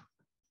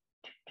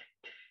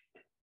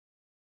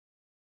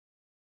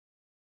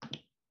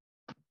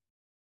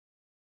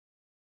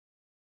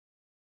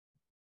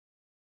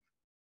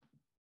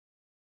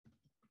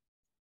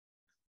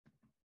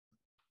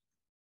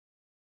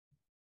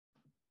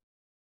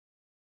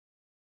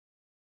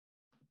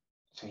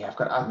 So yeah, I've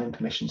got admin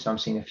permission, so I'm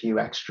seeing a few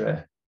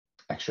extra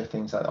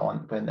things that are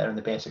on when they're in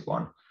the basic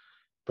one.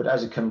 But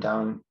as you come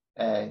down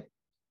here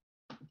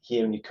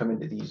and you come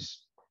into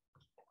these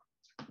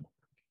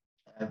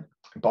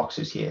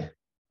boxes here,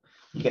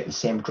 you get the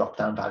same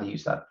drop-down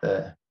values that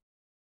the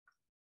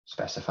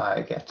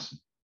specifier gets.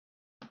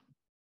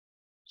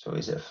 So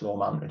is it a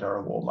floor-mounted or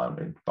a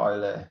wall-mounted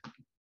boiler?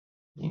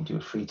 You can do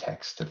a free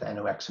text of the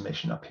NOx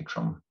emission or pick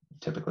from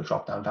typical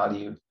drop-down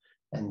value,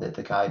 and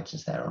the guidance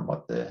is there on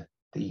what the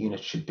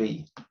unit should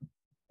be.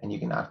 And you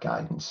can add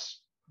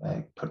guidance,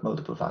 put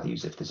multiple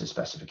values if there's a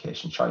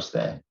specification choice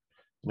there.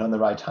 And on the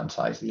right-hand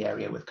side is the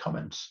area with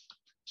comments,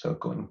 so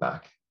going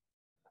back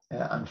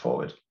and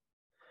forward.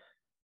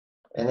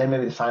 And then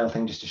maybe the final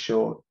thing just to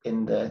show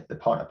in the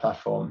partner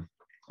platform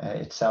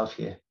itself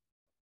here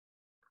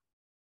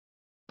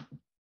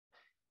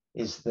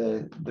is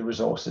the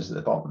resources at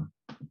the bottom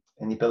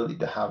and the ability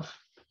to have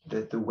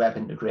the web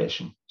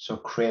integration. So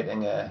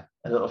creating a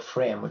little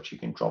frame which you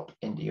can drop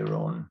into your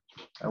own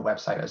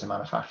website as a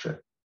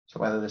manufacturer. So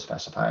whether the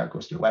specifier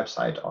goes to your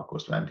website or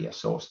goes to NBS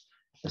Source,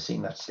 they're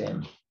seeing that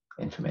same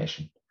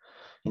information.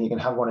 And you can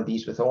have one of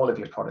these with all of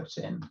your products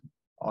in,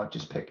 or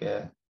just pick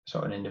a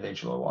sort of an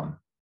individual one.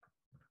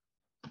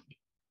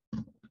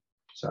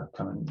 So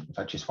if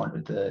I just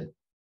wanted the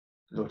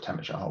low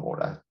temperature hot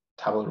water,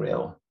 towel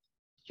rail.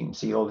 You can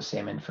see all the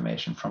same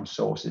information from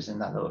sources in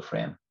that little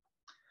frame.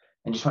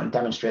 And just want to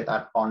demonstrate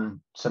that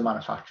on some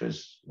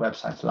manufacturers'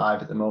 websites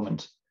live at the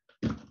moment.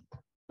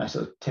 Nice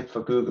little tip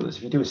for Google is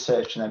if you do a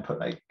search and then put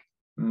like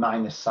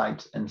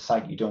 -site and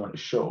site you don't want to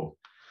show,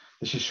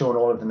 this is showing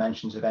all of the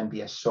mentions of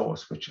NBS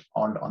Source, which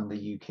on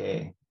the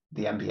UK,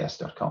 the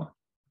NBS.com.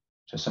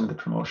 So some of the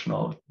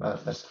promotional,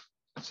 let's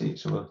see,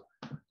 so we'll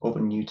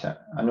open Newton.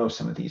 I know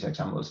some of these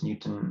examples.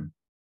 Newton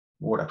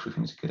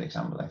waterproofing is a good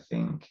example, I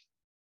think.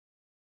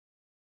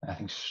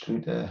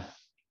 Schluter,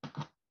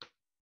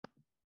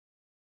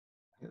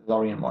 the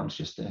Lorient one's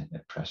just a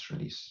press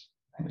release.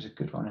 I think there's a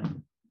good one,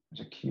 and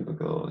there's a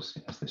Cubicles,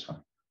 yes, this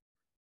one.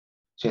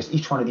 So yes,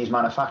 each one of these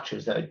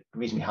manufacturers that are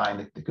reasonably high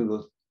in the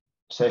Google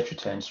search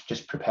returns,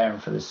 just preparing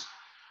for this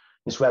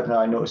webinar,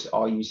 I noticed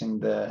are using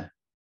the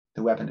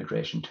web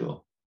integration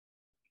tool.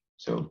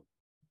 So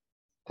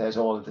there's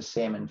all of the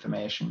same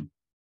information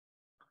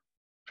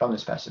from the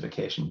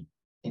specification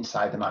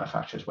inside the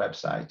manufacturer's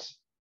website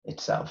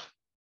itself.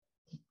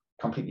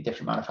 Completely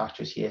different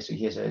manufacturers here. So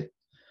here's a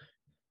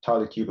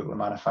toilet cubicle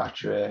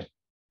manufacturer.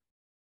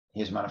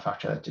 Here's a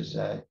manufacturer that does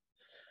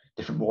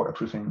different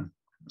waterproofing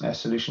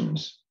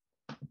solutions.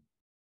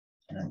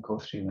 And then go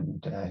through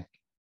and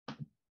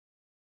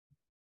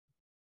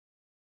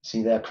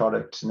see their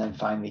products. And then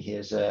finally,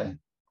 here's some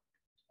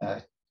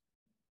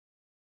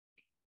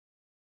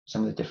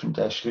of the different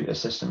Schluter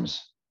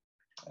systems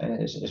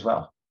as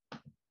well.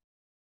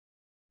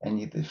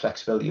 And the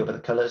flexibility over the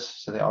colors.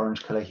 So the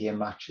orange color here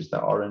matches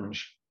the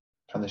orange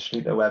from the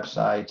Schluter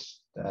website.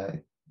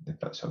 They've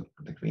got sort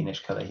of the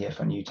greenish color here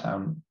for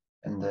Newtown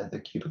and the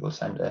cubicle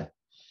center.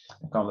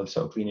 I've gone with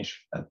sort of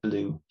greenish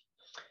blue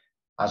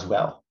as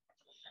well.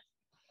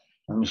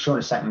 I'm going to show in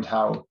a second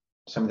how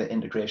some of the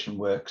integration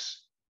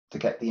works to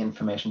get the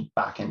information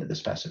back into the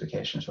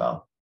specification as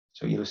well.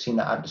 So you'll have seen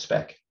that add to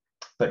spec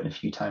button a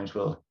few times.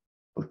 We'll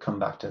come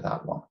back to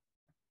that one.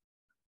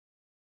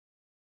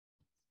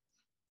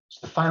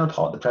 So the final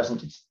part of the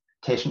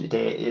presentation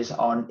today is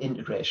on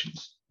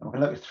integrations. And we're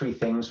going to look at three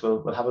things.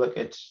 We'll have a look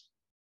at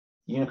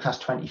Uniclass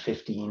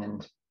 2015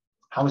 and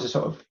how is a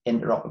sort of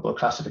interoperable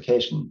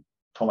classification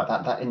format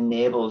that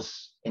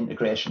enables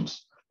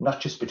integrations, not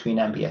just between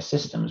NBS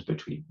systems,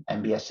 between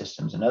NBS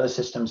systems and other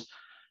systems,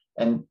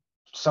 and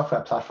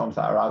software platforms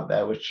that are out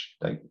there, which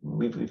like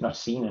we've not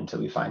seen until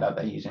we find out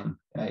they're using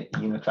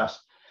Uniclass.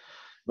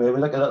 We'll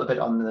look a little bit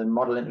on the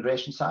model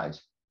integration side.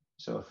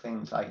 So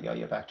things like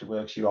your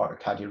Vectorworks, your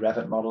AutoCAD, your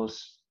Revit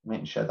models,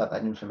 making sure that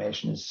that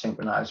information is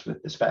synchronized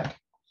with the spec.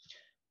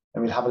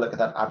 And we'll have a look at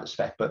that add to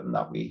spec button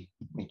that we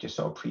just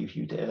sort of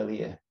previewed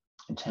earlier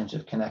in terms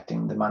of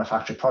connecting the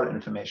manufacturer product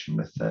information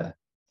with the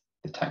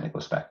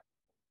technical spec.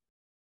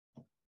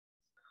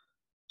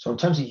 So in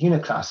terms of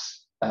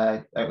Uniclass,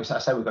 like I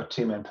said, we've got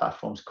two main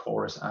platforms,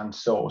 Chorus and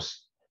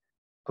Source,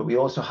 but we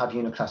also have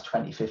Uniclass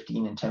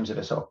 2015 in terms of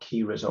a sort of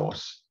key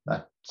resource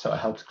that sort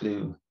of helps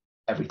glue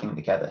everything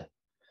together.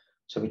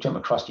 So we jump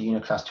across to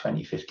Uniclass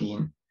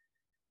 2015.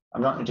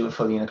 I'm not going to do a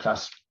full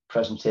Uniclass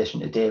presentation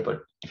today,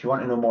 but if you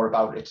want to know more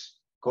about it,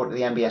 go to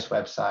the NBS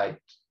website,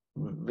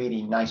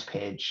 really nice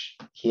page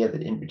here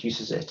that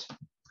introduces it.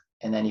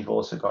 And then you've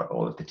also got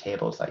all of the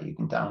tables that you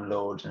can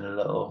download and a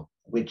little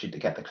widget to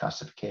get the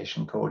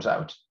classification codes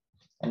out.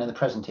 And in the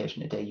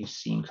presentation today, you've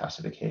seen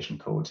classification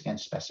codes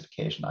against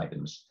specification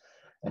items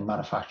and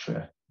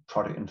manufacturer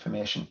product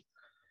information.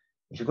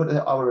 If you go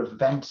to our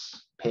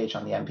events page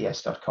on the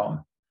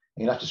NBS.com,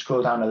 you'll have to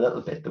scroll down a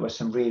little bit. There were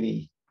some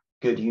really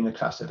good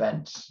Uniclass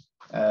events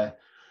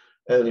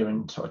earlier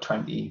in sort of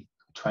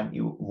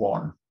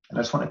 2021. And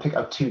I just want to pick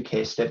out two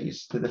case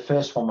studies. The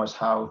first one was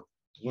how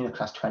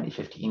Uniclass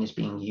 2015 is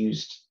being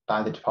used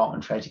by the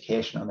Department for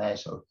Education on their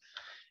sort of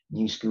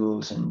new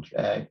schools and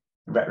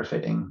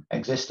retrofitting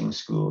existing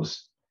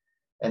schools.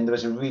 And there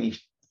was a really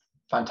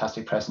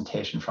fantastic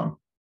presentation from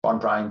Bon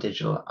Bryan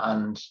Digital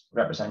and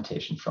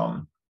representation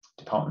from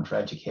Department for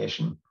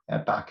Education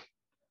back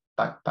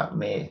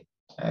May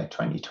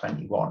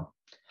 2021.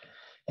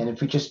 And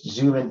if we just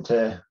zoom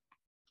into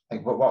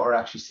like what we're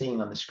actually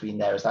seeing on the screen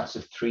there is that's a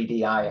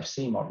 3D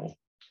IFC model,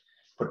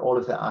 but all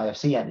of the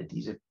IFC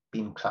entities have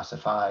been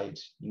classified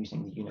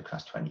using the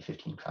Uniclass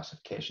 2015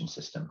 classification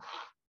system.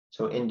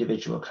 So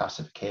individual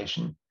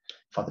classification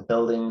for the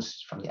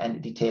buildings from the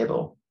entity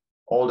table,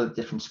 all the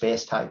different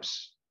space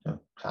types,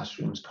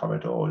 classrooms,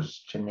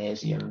 corridors,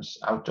 gymnasiums,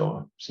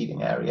 outdoor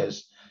seating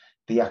areas,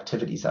 the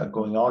activities that are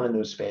going on in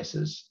those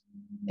spaces,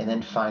 and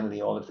then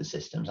finally all of the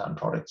systems and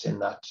products in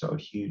that sort of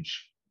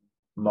huge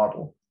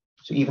model.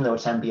 So even though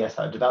it's NBS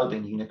that are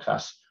developing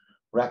Uniclass,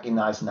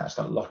 recognizing that it's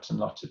got lots and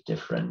lots of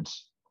different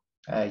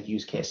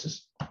use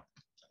cases.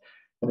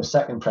 And the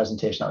second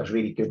presentation that was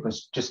really good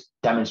was just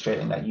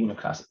demonstrating that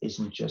Uniclass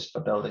isn't just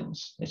for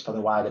buildings, it's for the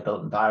wider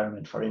built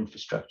environment, for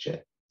infrastructure.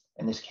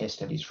 In this case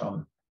studies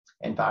from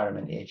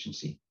Environment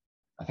Agency.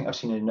 I think I've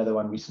seen another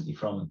one recently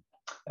from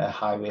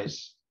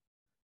Highways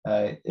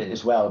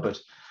as well, but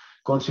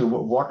going through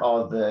what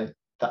are the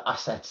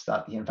assets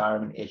that the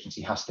Environment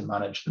Agency has to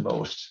manage the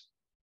most.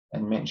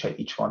 and making sure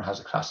each one has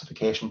a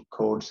classification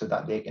code so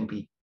that they can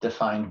be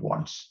defined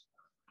once.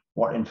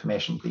 What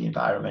information the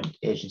environment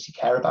agency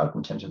care about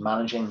in terms of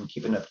managing and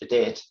keeping up to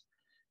date,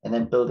 and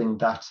then building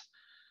that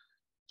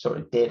sort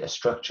of data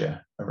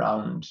structure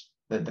around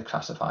the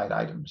classified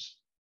items.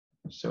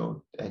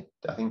 So I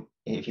think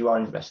if you are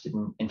interested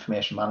in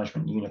information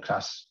management,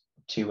 Uniclass,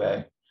 two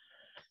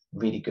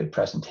really good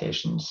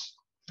presentations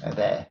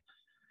there.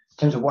 In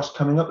terms of what's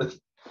coming up with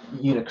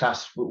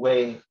Uniclass,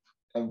 we're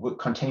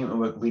continuing to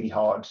work really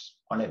hard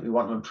on it. We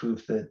want to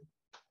improve the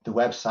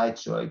website,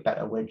 so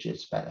better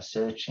widgets, better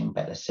searching,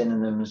 better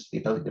synonyms, the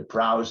ability to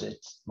browse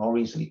it more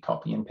easily,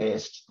 copy and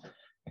paste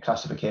the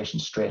classification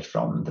straight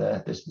from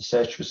the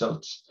search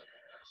results,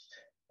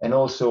 and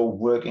also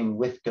working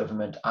with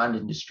government and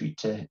industry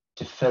to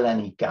fill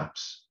any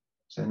gaps.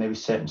 So there may be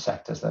certain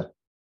sectors that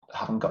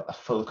haven't got a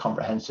full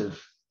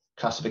comprehensive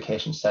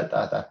classification set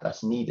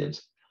that's needed.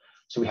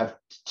 So we have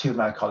two of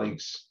my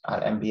colleagues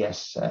at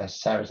NBS,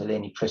 Sarah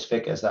Delaney, Chris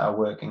Vickers, that are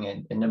working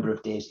in a number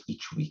of days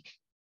each week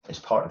as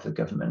part of the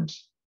government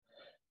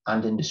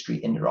and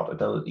industry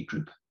interoperability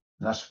group.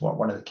 And that's what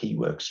one of the key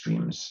work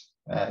streams,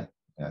 I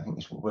think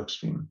it's work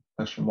stream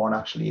one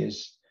actually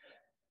is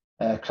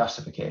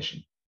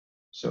classification.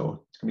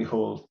 So it's gonna be a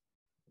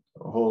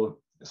whole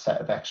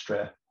set of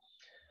extra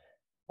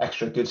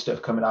good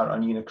stuff coming out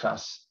on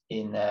Uniclass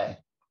in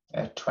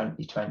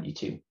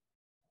 2022.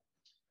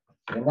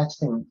 The next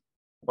thing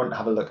I want to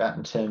have a look at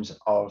in terms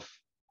of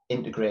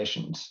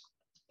integrations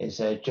is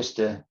just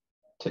to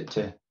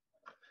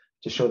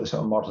show the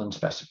sort of model and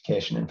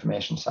specification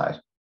information side.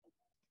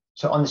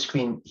 So on the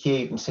screen here,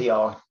 you can see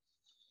our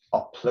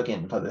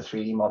plugin for the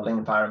 3D modeling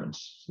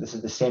environments. So this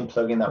is the same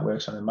plugin that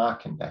works on the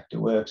Mac and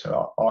Vectorworks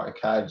or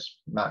AutoCAD,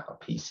 Mac or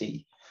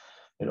PC.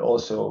 It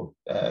also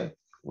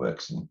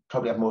works and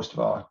probably have most of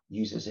our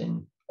users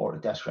in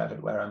Autodesk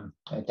Revit, where I'm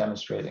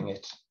demonstrating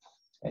it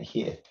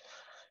here.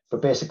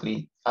 But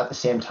basically, at the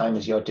same time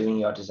as you're doing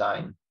your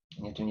design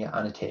and you're doing your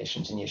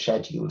annotations and your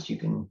schedules, you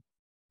can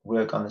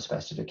work on the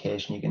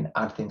specification, you can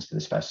add things to the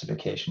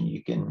specification,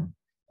 you can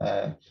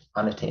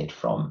annotate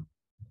from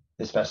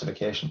the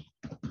specification.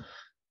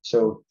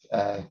 So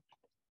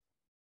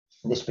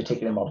this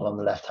particular model on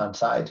the left-hand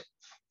side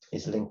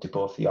is linked to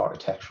both the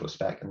architectural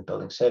spec and the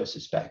building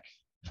services spec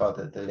for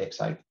the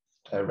Lakeside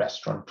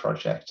restaurant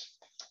project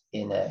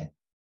in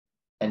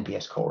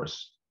NBS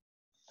Chorus.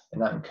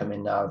 And that can come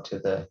in now to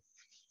the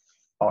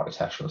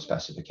architectural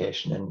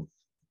specification and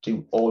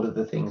do all of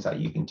the things that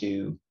you can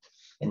do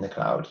in the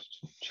cloud,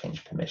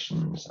 change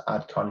permissions,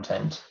 add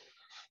content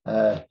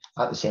at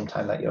the same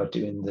time that you're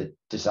doing the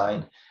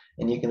design.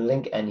 And you can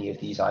link any of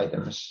these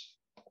items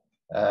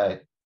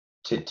to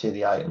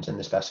the items in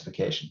the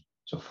specification.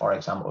 So for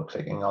example,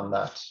 clicking on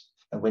that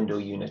window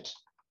unit,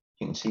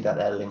 you can see that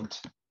they're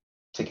linked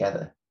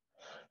together.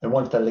 And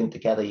once they're linked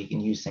together, you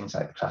can use things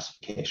like the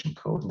classification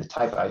code and the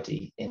type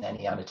ID in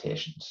any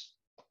annotations.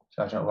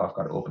 So I don't know what I've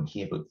got open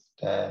here, but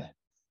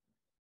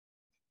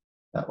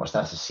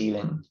that's a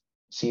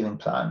ceiling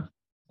plan.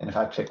 And if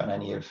I click on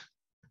any of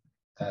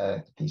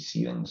these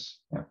ceilings,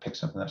 pick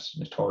something that's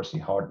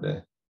notoriously hard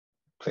to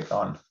click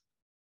on,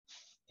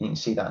 you can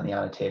see that in the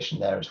annotation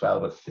there as well.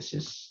 But this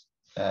is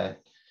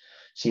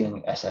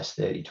ceiling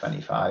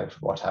SS3025,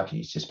 what have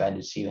you,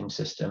 suspended ceiling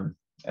system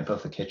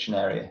above the kitchen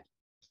area,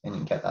 and you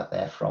can get that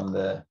there from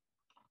the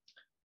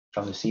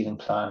ceiling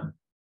plan.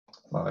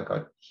 What I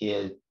got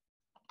here,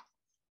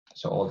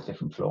 so all the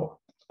different floor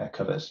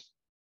covers,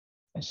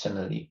 and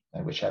similarly,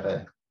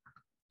 whichever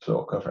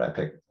floor cover I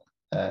pick,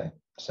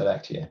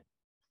 select here.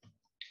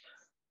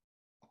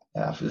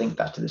 I've linked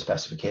that to the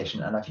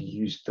specification, and I've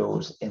used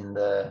those in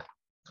the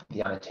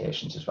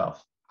annotations as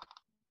well.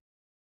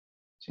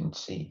 So you can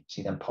see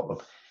them pop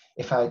up.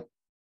 If I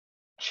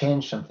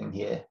change something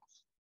here,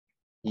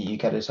 you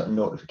get a sort of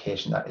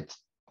notification that it's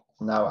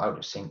now out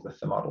of sync with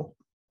the model.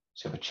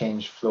 So if I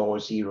change floor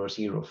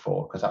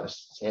 004, because that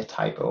was a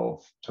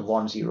typo, to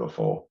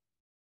 104,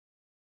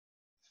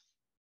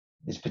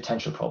 there's a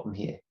potential problem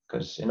here,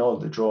 because in all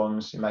the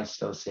drawings, it might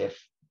still say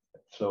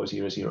floor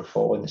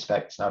 004, and the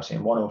spec is now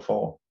saying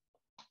 104.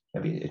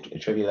 Maybe a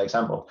trivial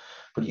example,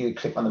 but you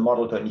click on the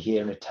model button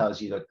here and it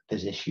tells you that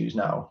there's issues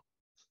now.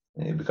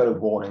 We've got a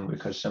warning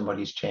because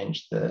somebody's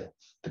changed the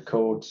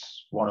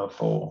codes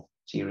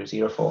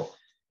 104.004,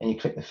 and you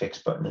click the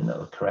fix button and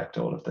it'll correct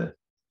all of the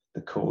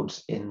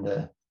codes in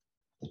the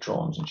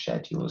drawings and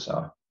schedules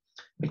or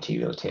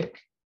material take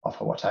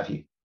off or what have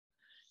you.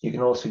 You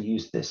can also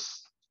use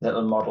this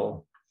little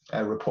model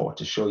report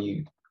to show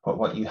you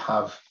what you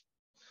have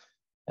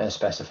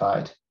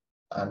specified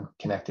and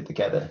connected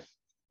together,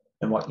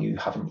 and what you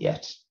haven't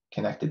yet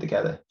connected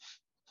together.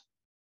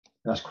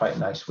 And that's quite a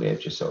nice way of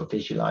just sort of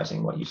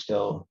visualizing what you've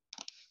still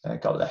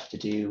got left to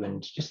do,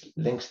 and just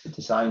links the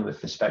design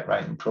with the spec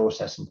writing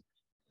process, and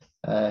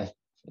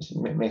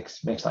it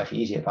makes life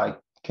easier by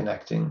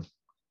connecting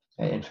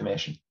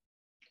information.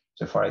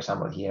 So for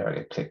example, here I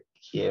could click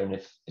here, and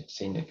if it's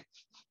saying,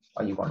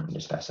 are you wanting to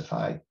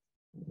specify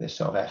this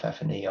sort of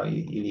FF&E, or are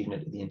you leaving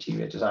it to the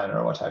interior designer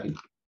or what have you?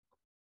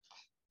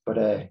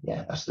 But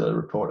yeah, that's still a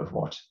report of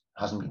what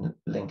hasn't been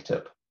linked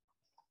up.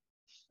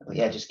 But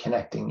yeah, just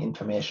connecting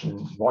information in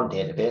one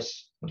database,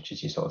 which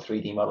is your sort of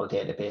 3D model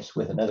database,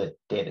 with another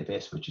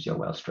database, which is your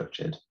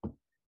well-structured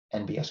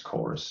NBS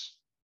Chorus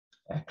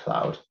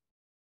cloud.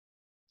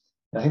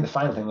 And I think the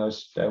final thing I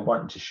was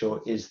wanting to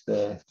show is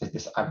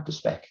this add to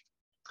spec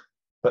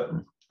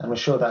button, and we'll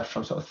show that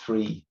from sort of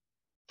three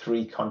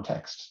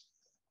contexts.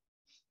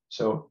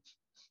 So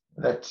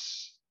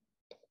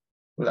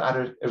we'll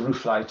add a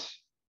roof light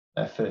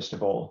first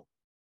of all,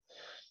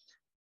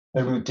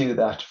 and we'll do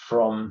that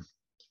from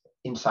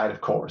inside of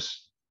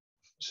Chorus.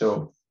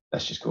 So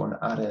let's just go and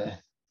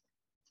add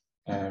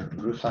a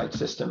roof light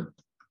system.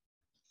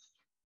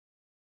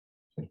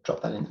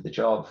 Drop that into the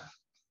job.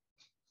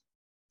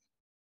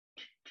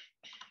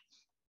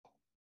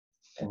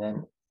 And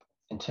then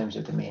in terms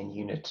of the main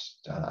unit,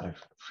 I'll add a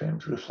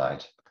framed roof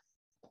light.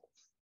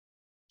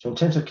 So in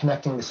terms of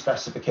connecting the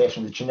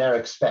specification, the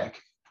generic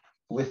spec,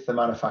 with the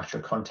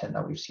manufacturer content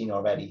that we've seen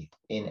already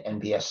in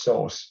NBS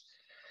Source,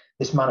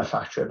 this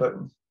manufacturer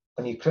button,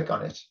 when you click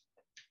on it,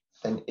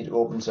 then it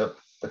opens up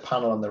the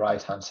panel on the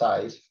right-hand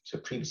side. So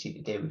previously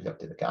today, we've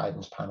looked at the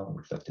guidance panel,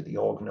 we've looked at the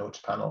org notes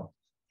panel.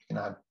 You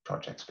can add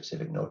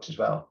project-specific notes as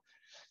well.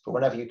 But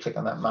whenever you click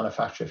on that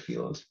manufacturer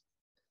field,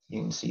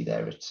 you can see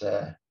there it's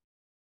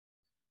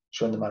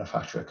showing the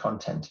manufacturer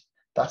content.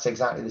 That's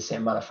exactly the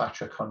same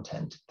manufacturer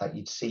content that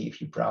you'd see if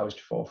you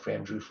browsed for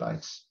framed roof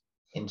lights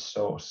in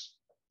Source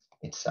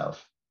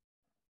itself.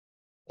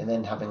 And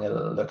then having a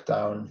little look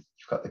down,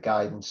 you've got the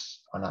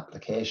guidance on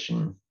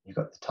application, you've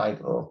got the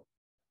title.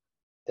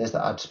 There's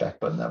the add spec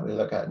button that we'll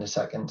look at in a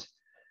second.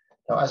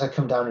 Now, as I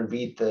come down and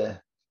read the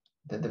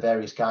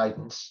various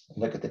guidance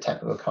and look at the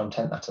technical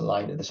content that's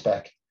aligned to the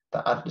spec,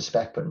 the add to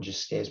spec button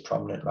just stays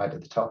prominent right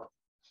at the top.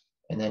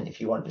 And then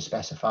if you want to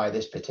specify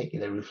this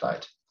particular roof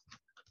light,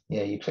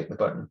 yeah, you click the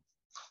button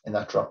and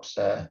that drops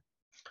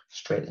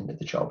straight into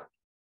the job.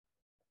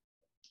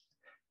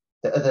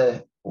 The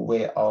other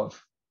way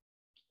of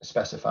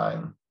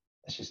specifying,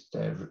 let's just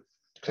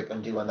click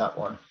undo on that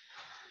one,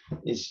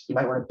 is you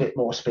might want a bit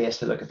more space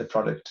to look at the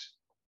product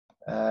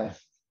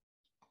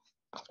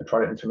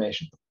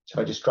information.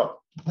 So I just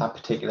drop that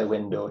particular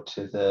window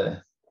to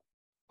the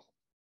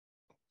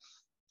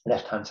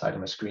left-hand side of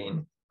my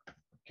screen.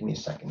 Give me a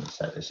second to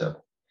set this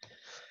up.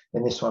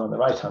 In this one on the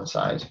right-hand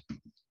side,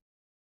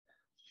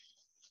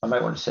 I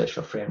might want to search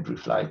for framed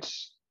roof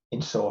lights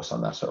in Source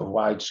on that sort of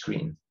wide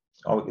screen.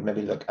 Or we could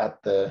maybe look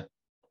at the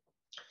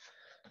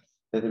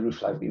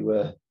roof light we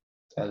were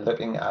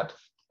looking at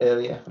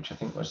earlier, which I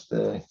think was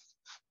the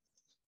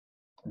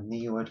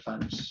Neo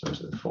Advanced, or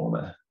was it the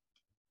former?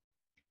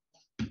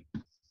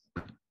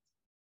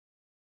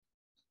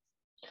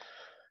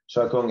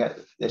 So I'll go and get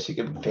this. You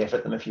can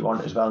favorite them if you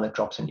want as well, and it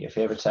drops into your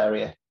favorites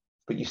area.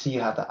 But you see you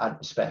have the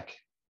add spec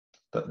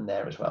button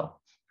there as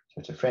well. So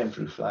it's a framed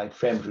roof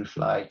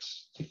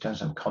lights. You've done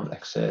some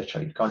complex search,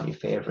 or you've gone to your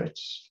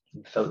favorites,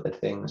 you've filtered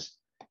things.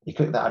 You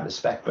click the add to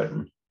spec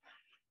button.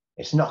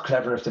 It's not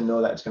clever enough to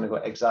know that it's going to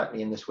go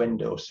exactly in this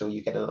window. So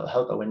you get a little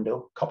helper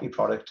window, copy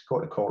product, go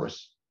to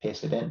Chorus,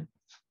 paste it in.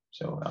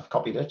 So I've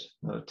copied it,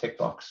 another tick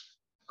box,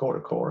 go to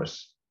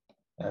Chorus.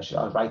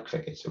 I'll right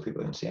click it so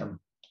people can see I'm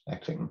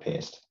clicking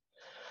paste.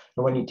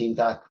 And when you do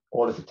that,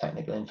 all of the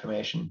technical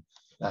information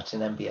that's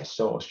in NBS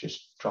Source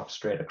just drops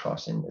straight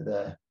across into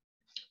the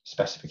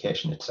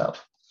specification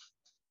itself.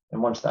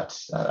 And once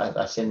that's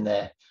in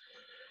there,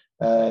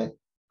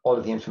 all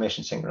of the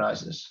information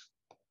synchronizes.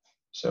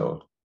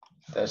 So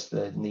there's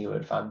the Neo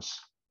Advanced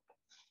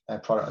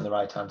product on the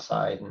right-hand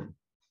side, and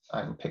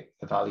I can pick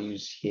the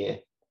values here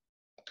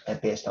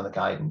based on the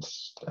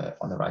guidance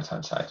on the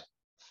right-hand side.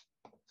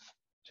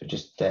 So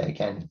just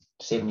again,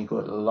 saving you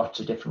go to lots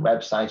of different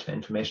websites where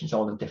information is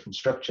all in different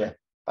structure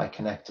by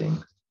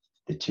connecting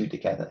the two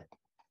together.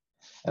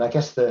 And I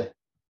guess the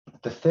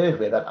third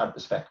way that add to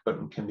spec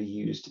button can be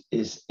used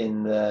is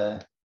in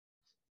the,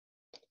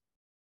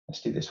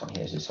 let's do this one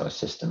here as a sort of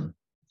system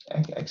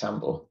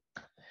example.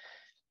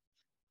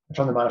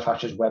 From the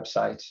manufacturer's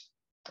website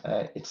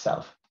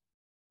itself.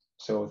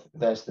 So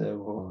there's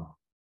the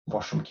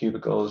washroom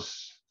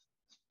cubicles,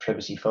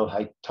 privacy full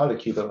height toilet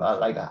cubicle I'd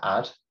like to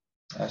add.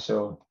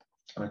 So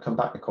I'm going to come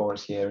back to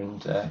Chorus here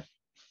and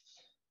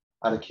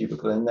add a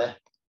cubicle in there.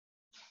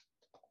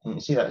 And you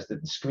can see that as the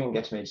screen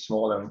gets made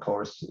smaller in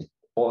Chorus,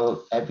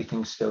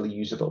 everything's still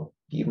usable,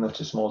 even though it's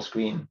a small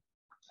screen.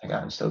 Like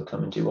I can still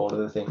come and do all of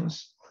the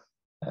things,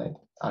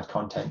 add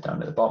content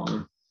down at the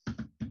bottom.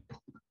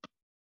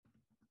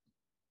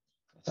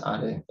 Let's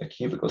add a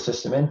cubicle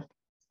system in.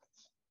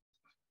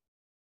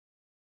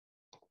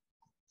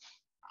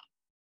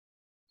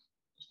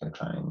 Just going to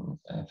try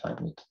and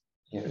find it.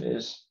 Here it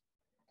is.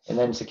 And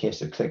then it's a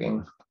case of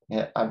clicking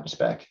add to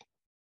spec,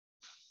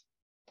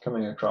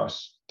 coming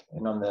across,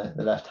 and on the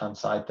left-hand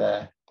side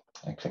there,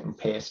 clicking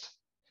paste.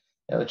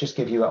 It'll just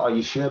give you, are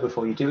you sure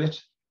before you do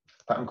it?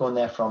 But I'm going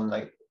there from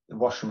like the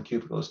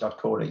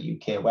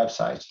washroomcubicles.co.uk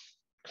website,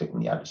 clicking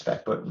the add to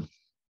spec button,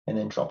 and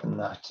then dropping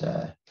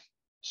that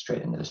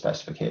straight into the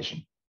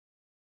specification.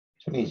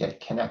 So these are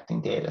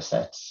connecting data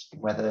sets,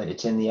 whether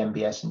it's in the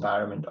NBS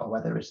environment or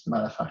whether it's the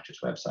manufacturer's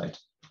website,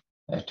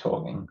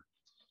 talking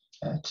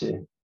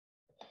to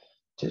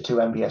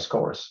NBS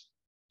Chorus.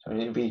 So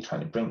we're really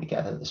trying to bring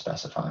together the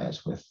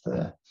specifiers with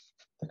the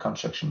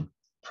construction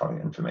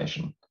product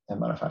information and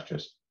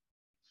manufacturers.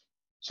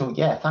 So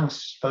yeah,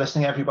 thanks for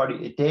listening, everybody,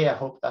 today. I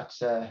hope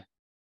that's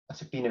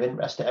been of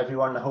interest to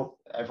everyone. I hope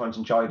everyone's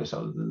enjoyed a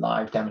sort of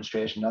live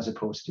demonstration as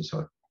opposed to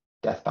sort of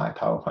death by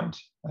PowerPoint.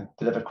 I've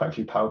delivered quite a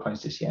few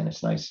PowerPoints this year, and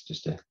it's nice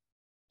just to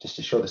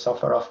show the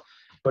software off.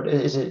 But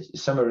as a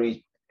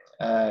summary,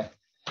 those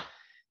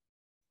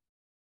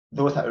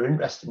that are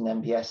interested in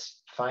NBS,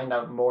 find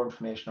out more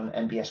information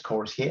on NBS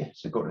Chorus here.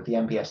 So go to the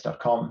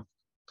nbs.com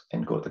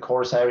and go to the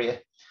Chorus area.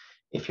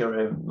 If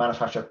you're a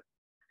manufacturer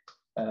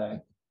of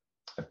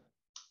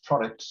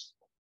products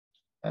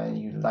and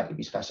you'd like to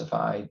be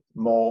specified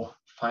more,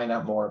 find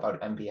out more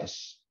about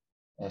NBS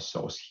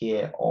Source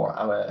here, or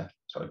our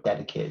sort of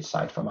dedicated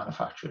site for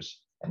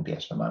manufacturers,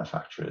 NBS for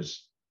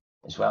manufacturers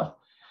as well.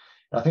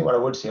 And I think what I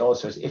would say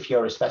also is, if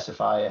you're a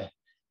specifier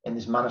and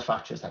there's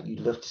manufacturers that you'd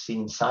love to see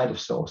inside of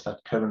Source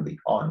that currently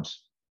aren't,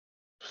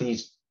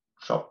 please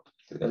drop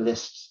a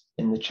list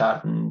in the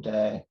chat, and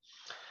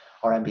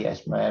my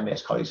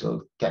NBS colleagues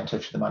will get in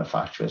touch with the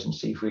manufacturers and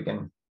see if we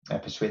can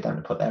persuade them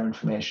to put their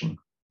information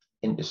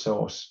into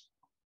Source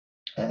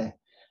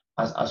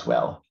as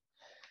well.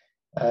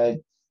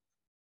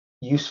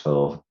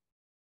 Useful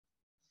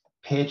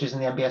pages in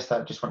the NBS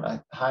that I just want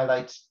to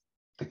highlight.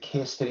 The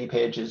case study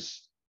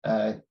pages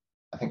I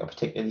think are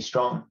particularly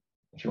strong.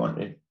 If you want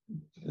to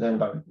learn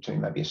about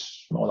something maybe a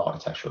small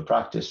architectural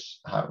practice,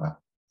 how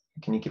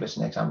can you give us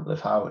an example of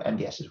how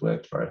NBS has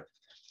worked for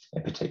a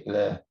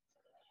particular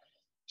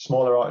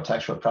smaller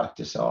architectural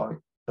practice,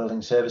 or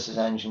building services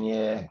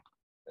engineer,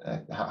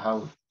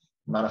 how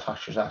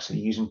manufacturers are actually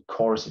using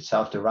Chorus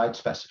itself to write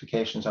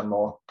specifications on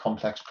more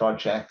complex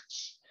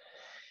projects.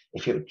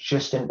 If you're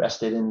just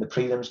interested in the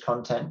prelims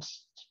content,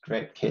 it's a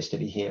great case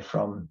study here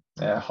from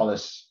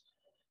Hollis.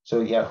 So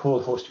yeah, a whole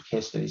host of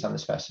case studies on the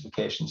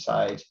specification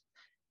side.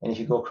 And if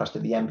you go across to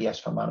the NBS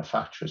for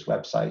manufacturers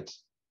website,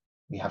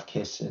 we have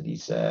case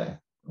studies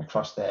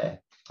across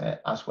there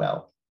as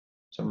well.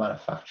 So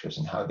manufacturers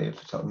and how they've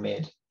sort of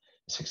made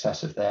a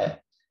success of their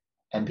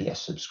NBS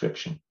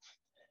subscription.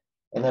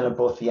 And then on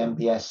both the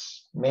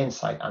NBS main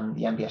site and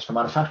the NBS for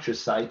manufacturers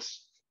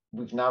sites,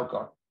 we've now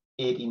got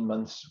 18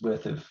 months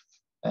worth of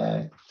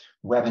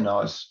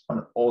webinars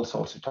on all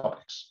sorts of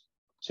topics.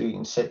 So you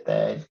can sit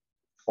there,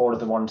 all of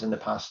the ones in the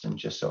past, and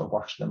just sort of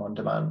watch them on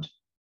demand.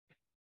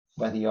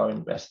 Whether you're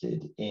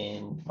interested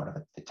in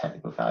whatever the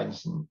technical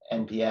guidance in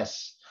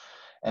NBS,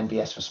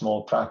 NBS for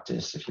small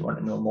practice, if you want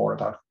to know more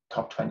about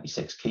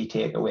COP26 key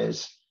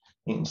takeaways,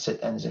 you can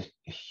sit there, and there's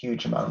a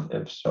huge amount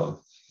of sort of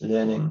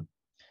learning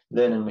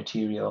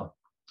material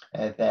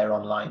there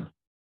online.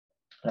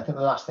 And I think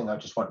the last thing I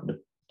just wanted to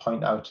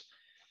point out,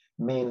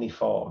 mainly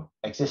for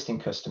existing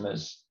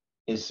customers,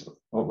 is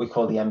what we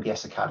call the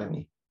NBS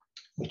Academy,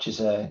 which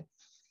is a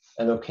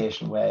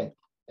location where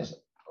there's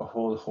a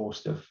whole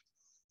host of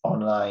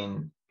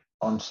online,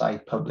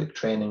 on-site public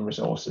training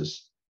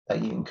resources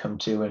that you can come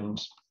to, and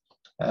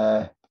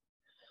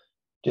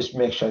just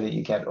make sure that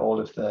you get all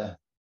of the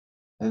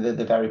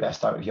very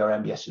best out of your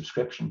NBS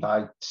subscription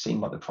by seeing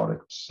what the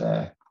products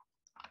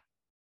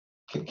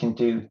can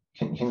do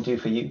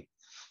for you.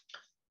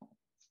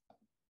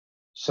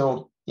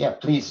 So yeah,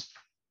 please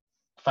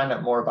find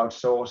out more about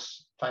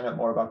Source, find out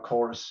more about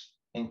Chorus,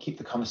 and keep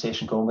the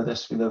conversation going with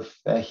us. We love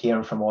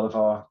hearing from all of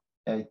our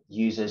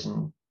users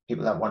and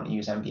people that want to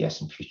use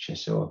NBS in future.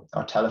 So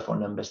our telephone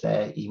number's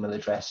there, email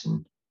address,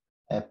 and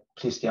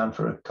please stay on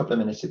for a couple of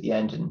minutes at the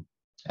end and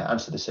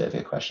answer the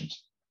survey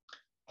questions.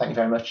 Thank you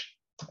very much.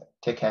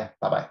 Take care.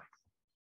 Bye-bye.